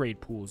the upgrade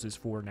pools is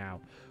for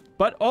now.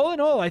 But all in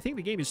all, I think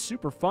the game is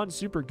super fun,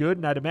 super good,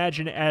 and I'd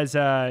imagine as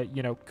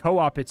you know,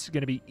 co-op, it's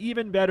going to be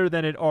even better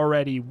than it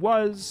already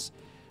was.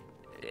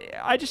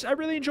 I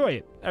really enjoy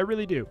it. I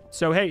really do.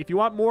 So, hey, if you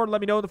want more, let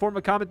me know in the form of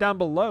a comment down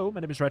below. My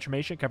name is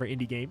Retromation. I cover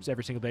indie games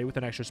every single day with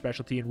an extra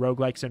specialty in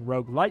roguelikes and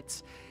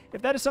roguelites.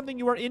 If that is something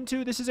you are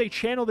into, this is a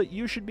channel that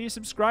you should be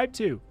subscribed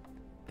to.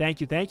 Thank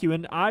you,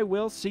 and I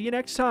will see you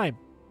next time.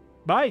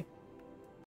 Bye.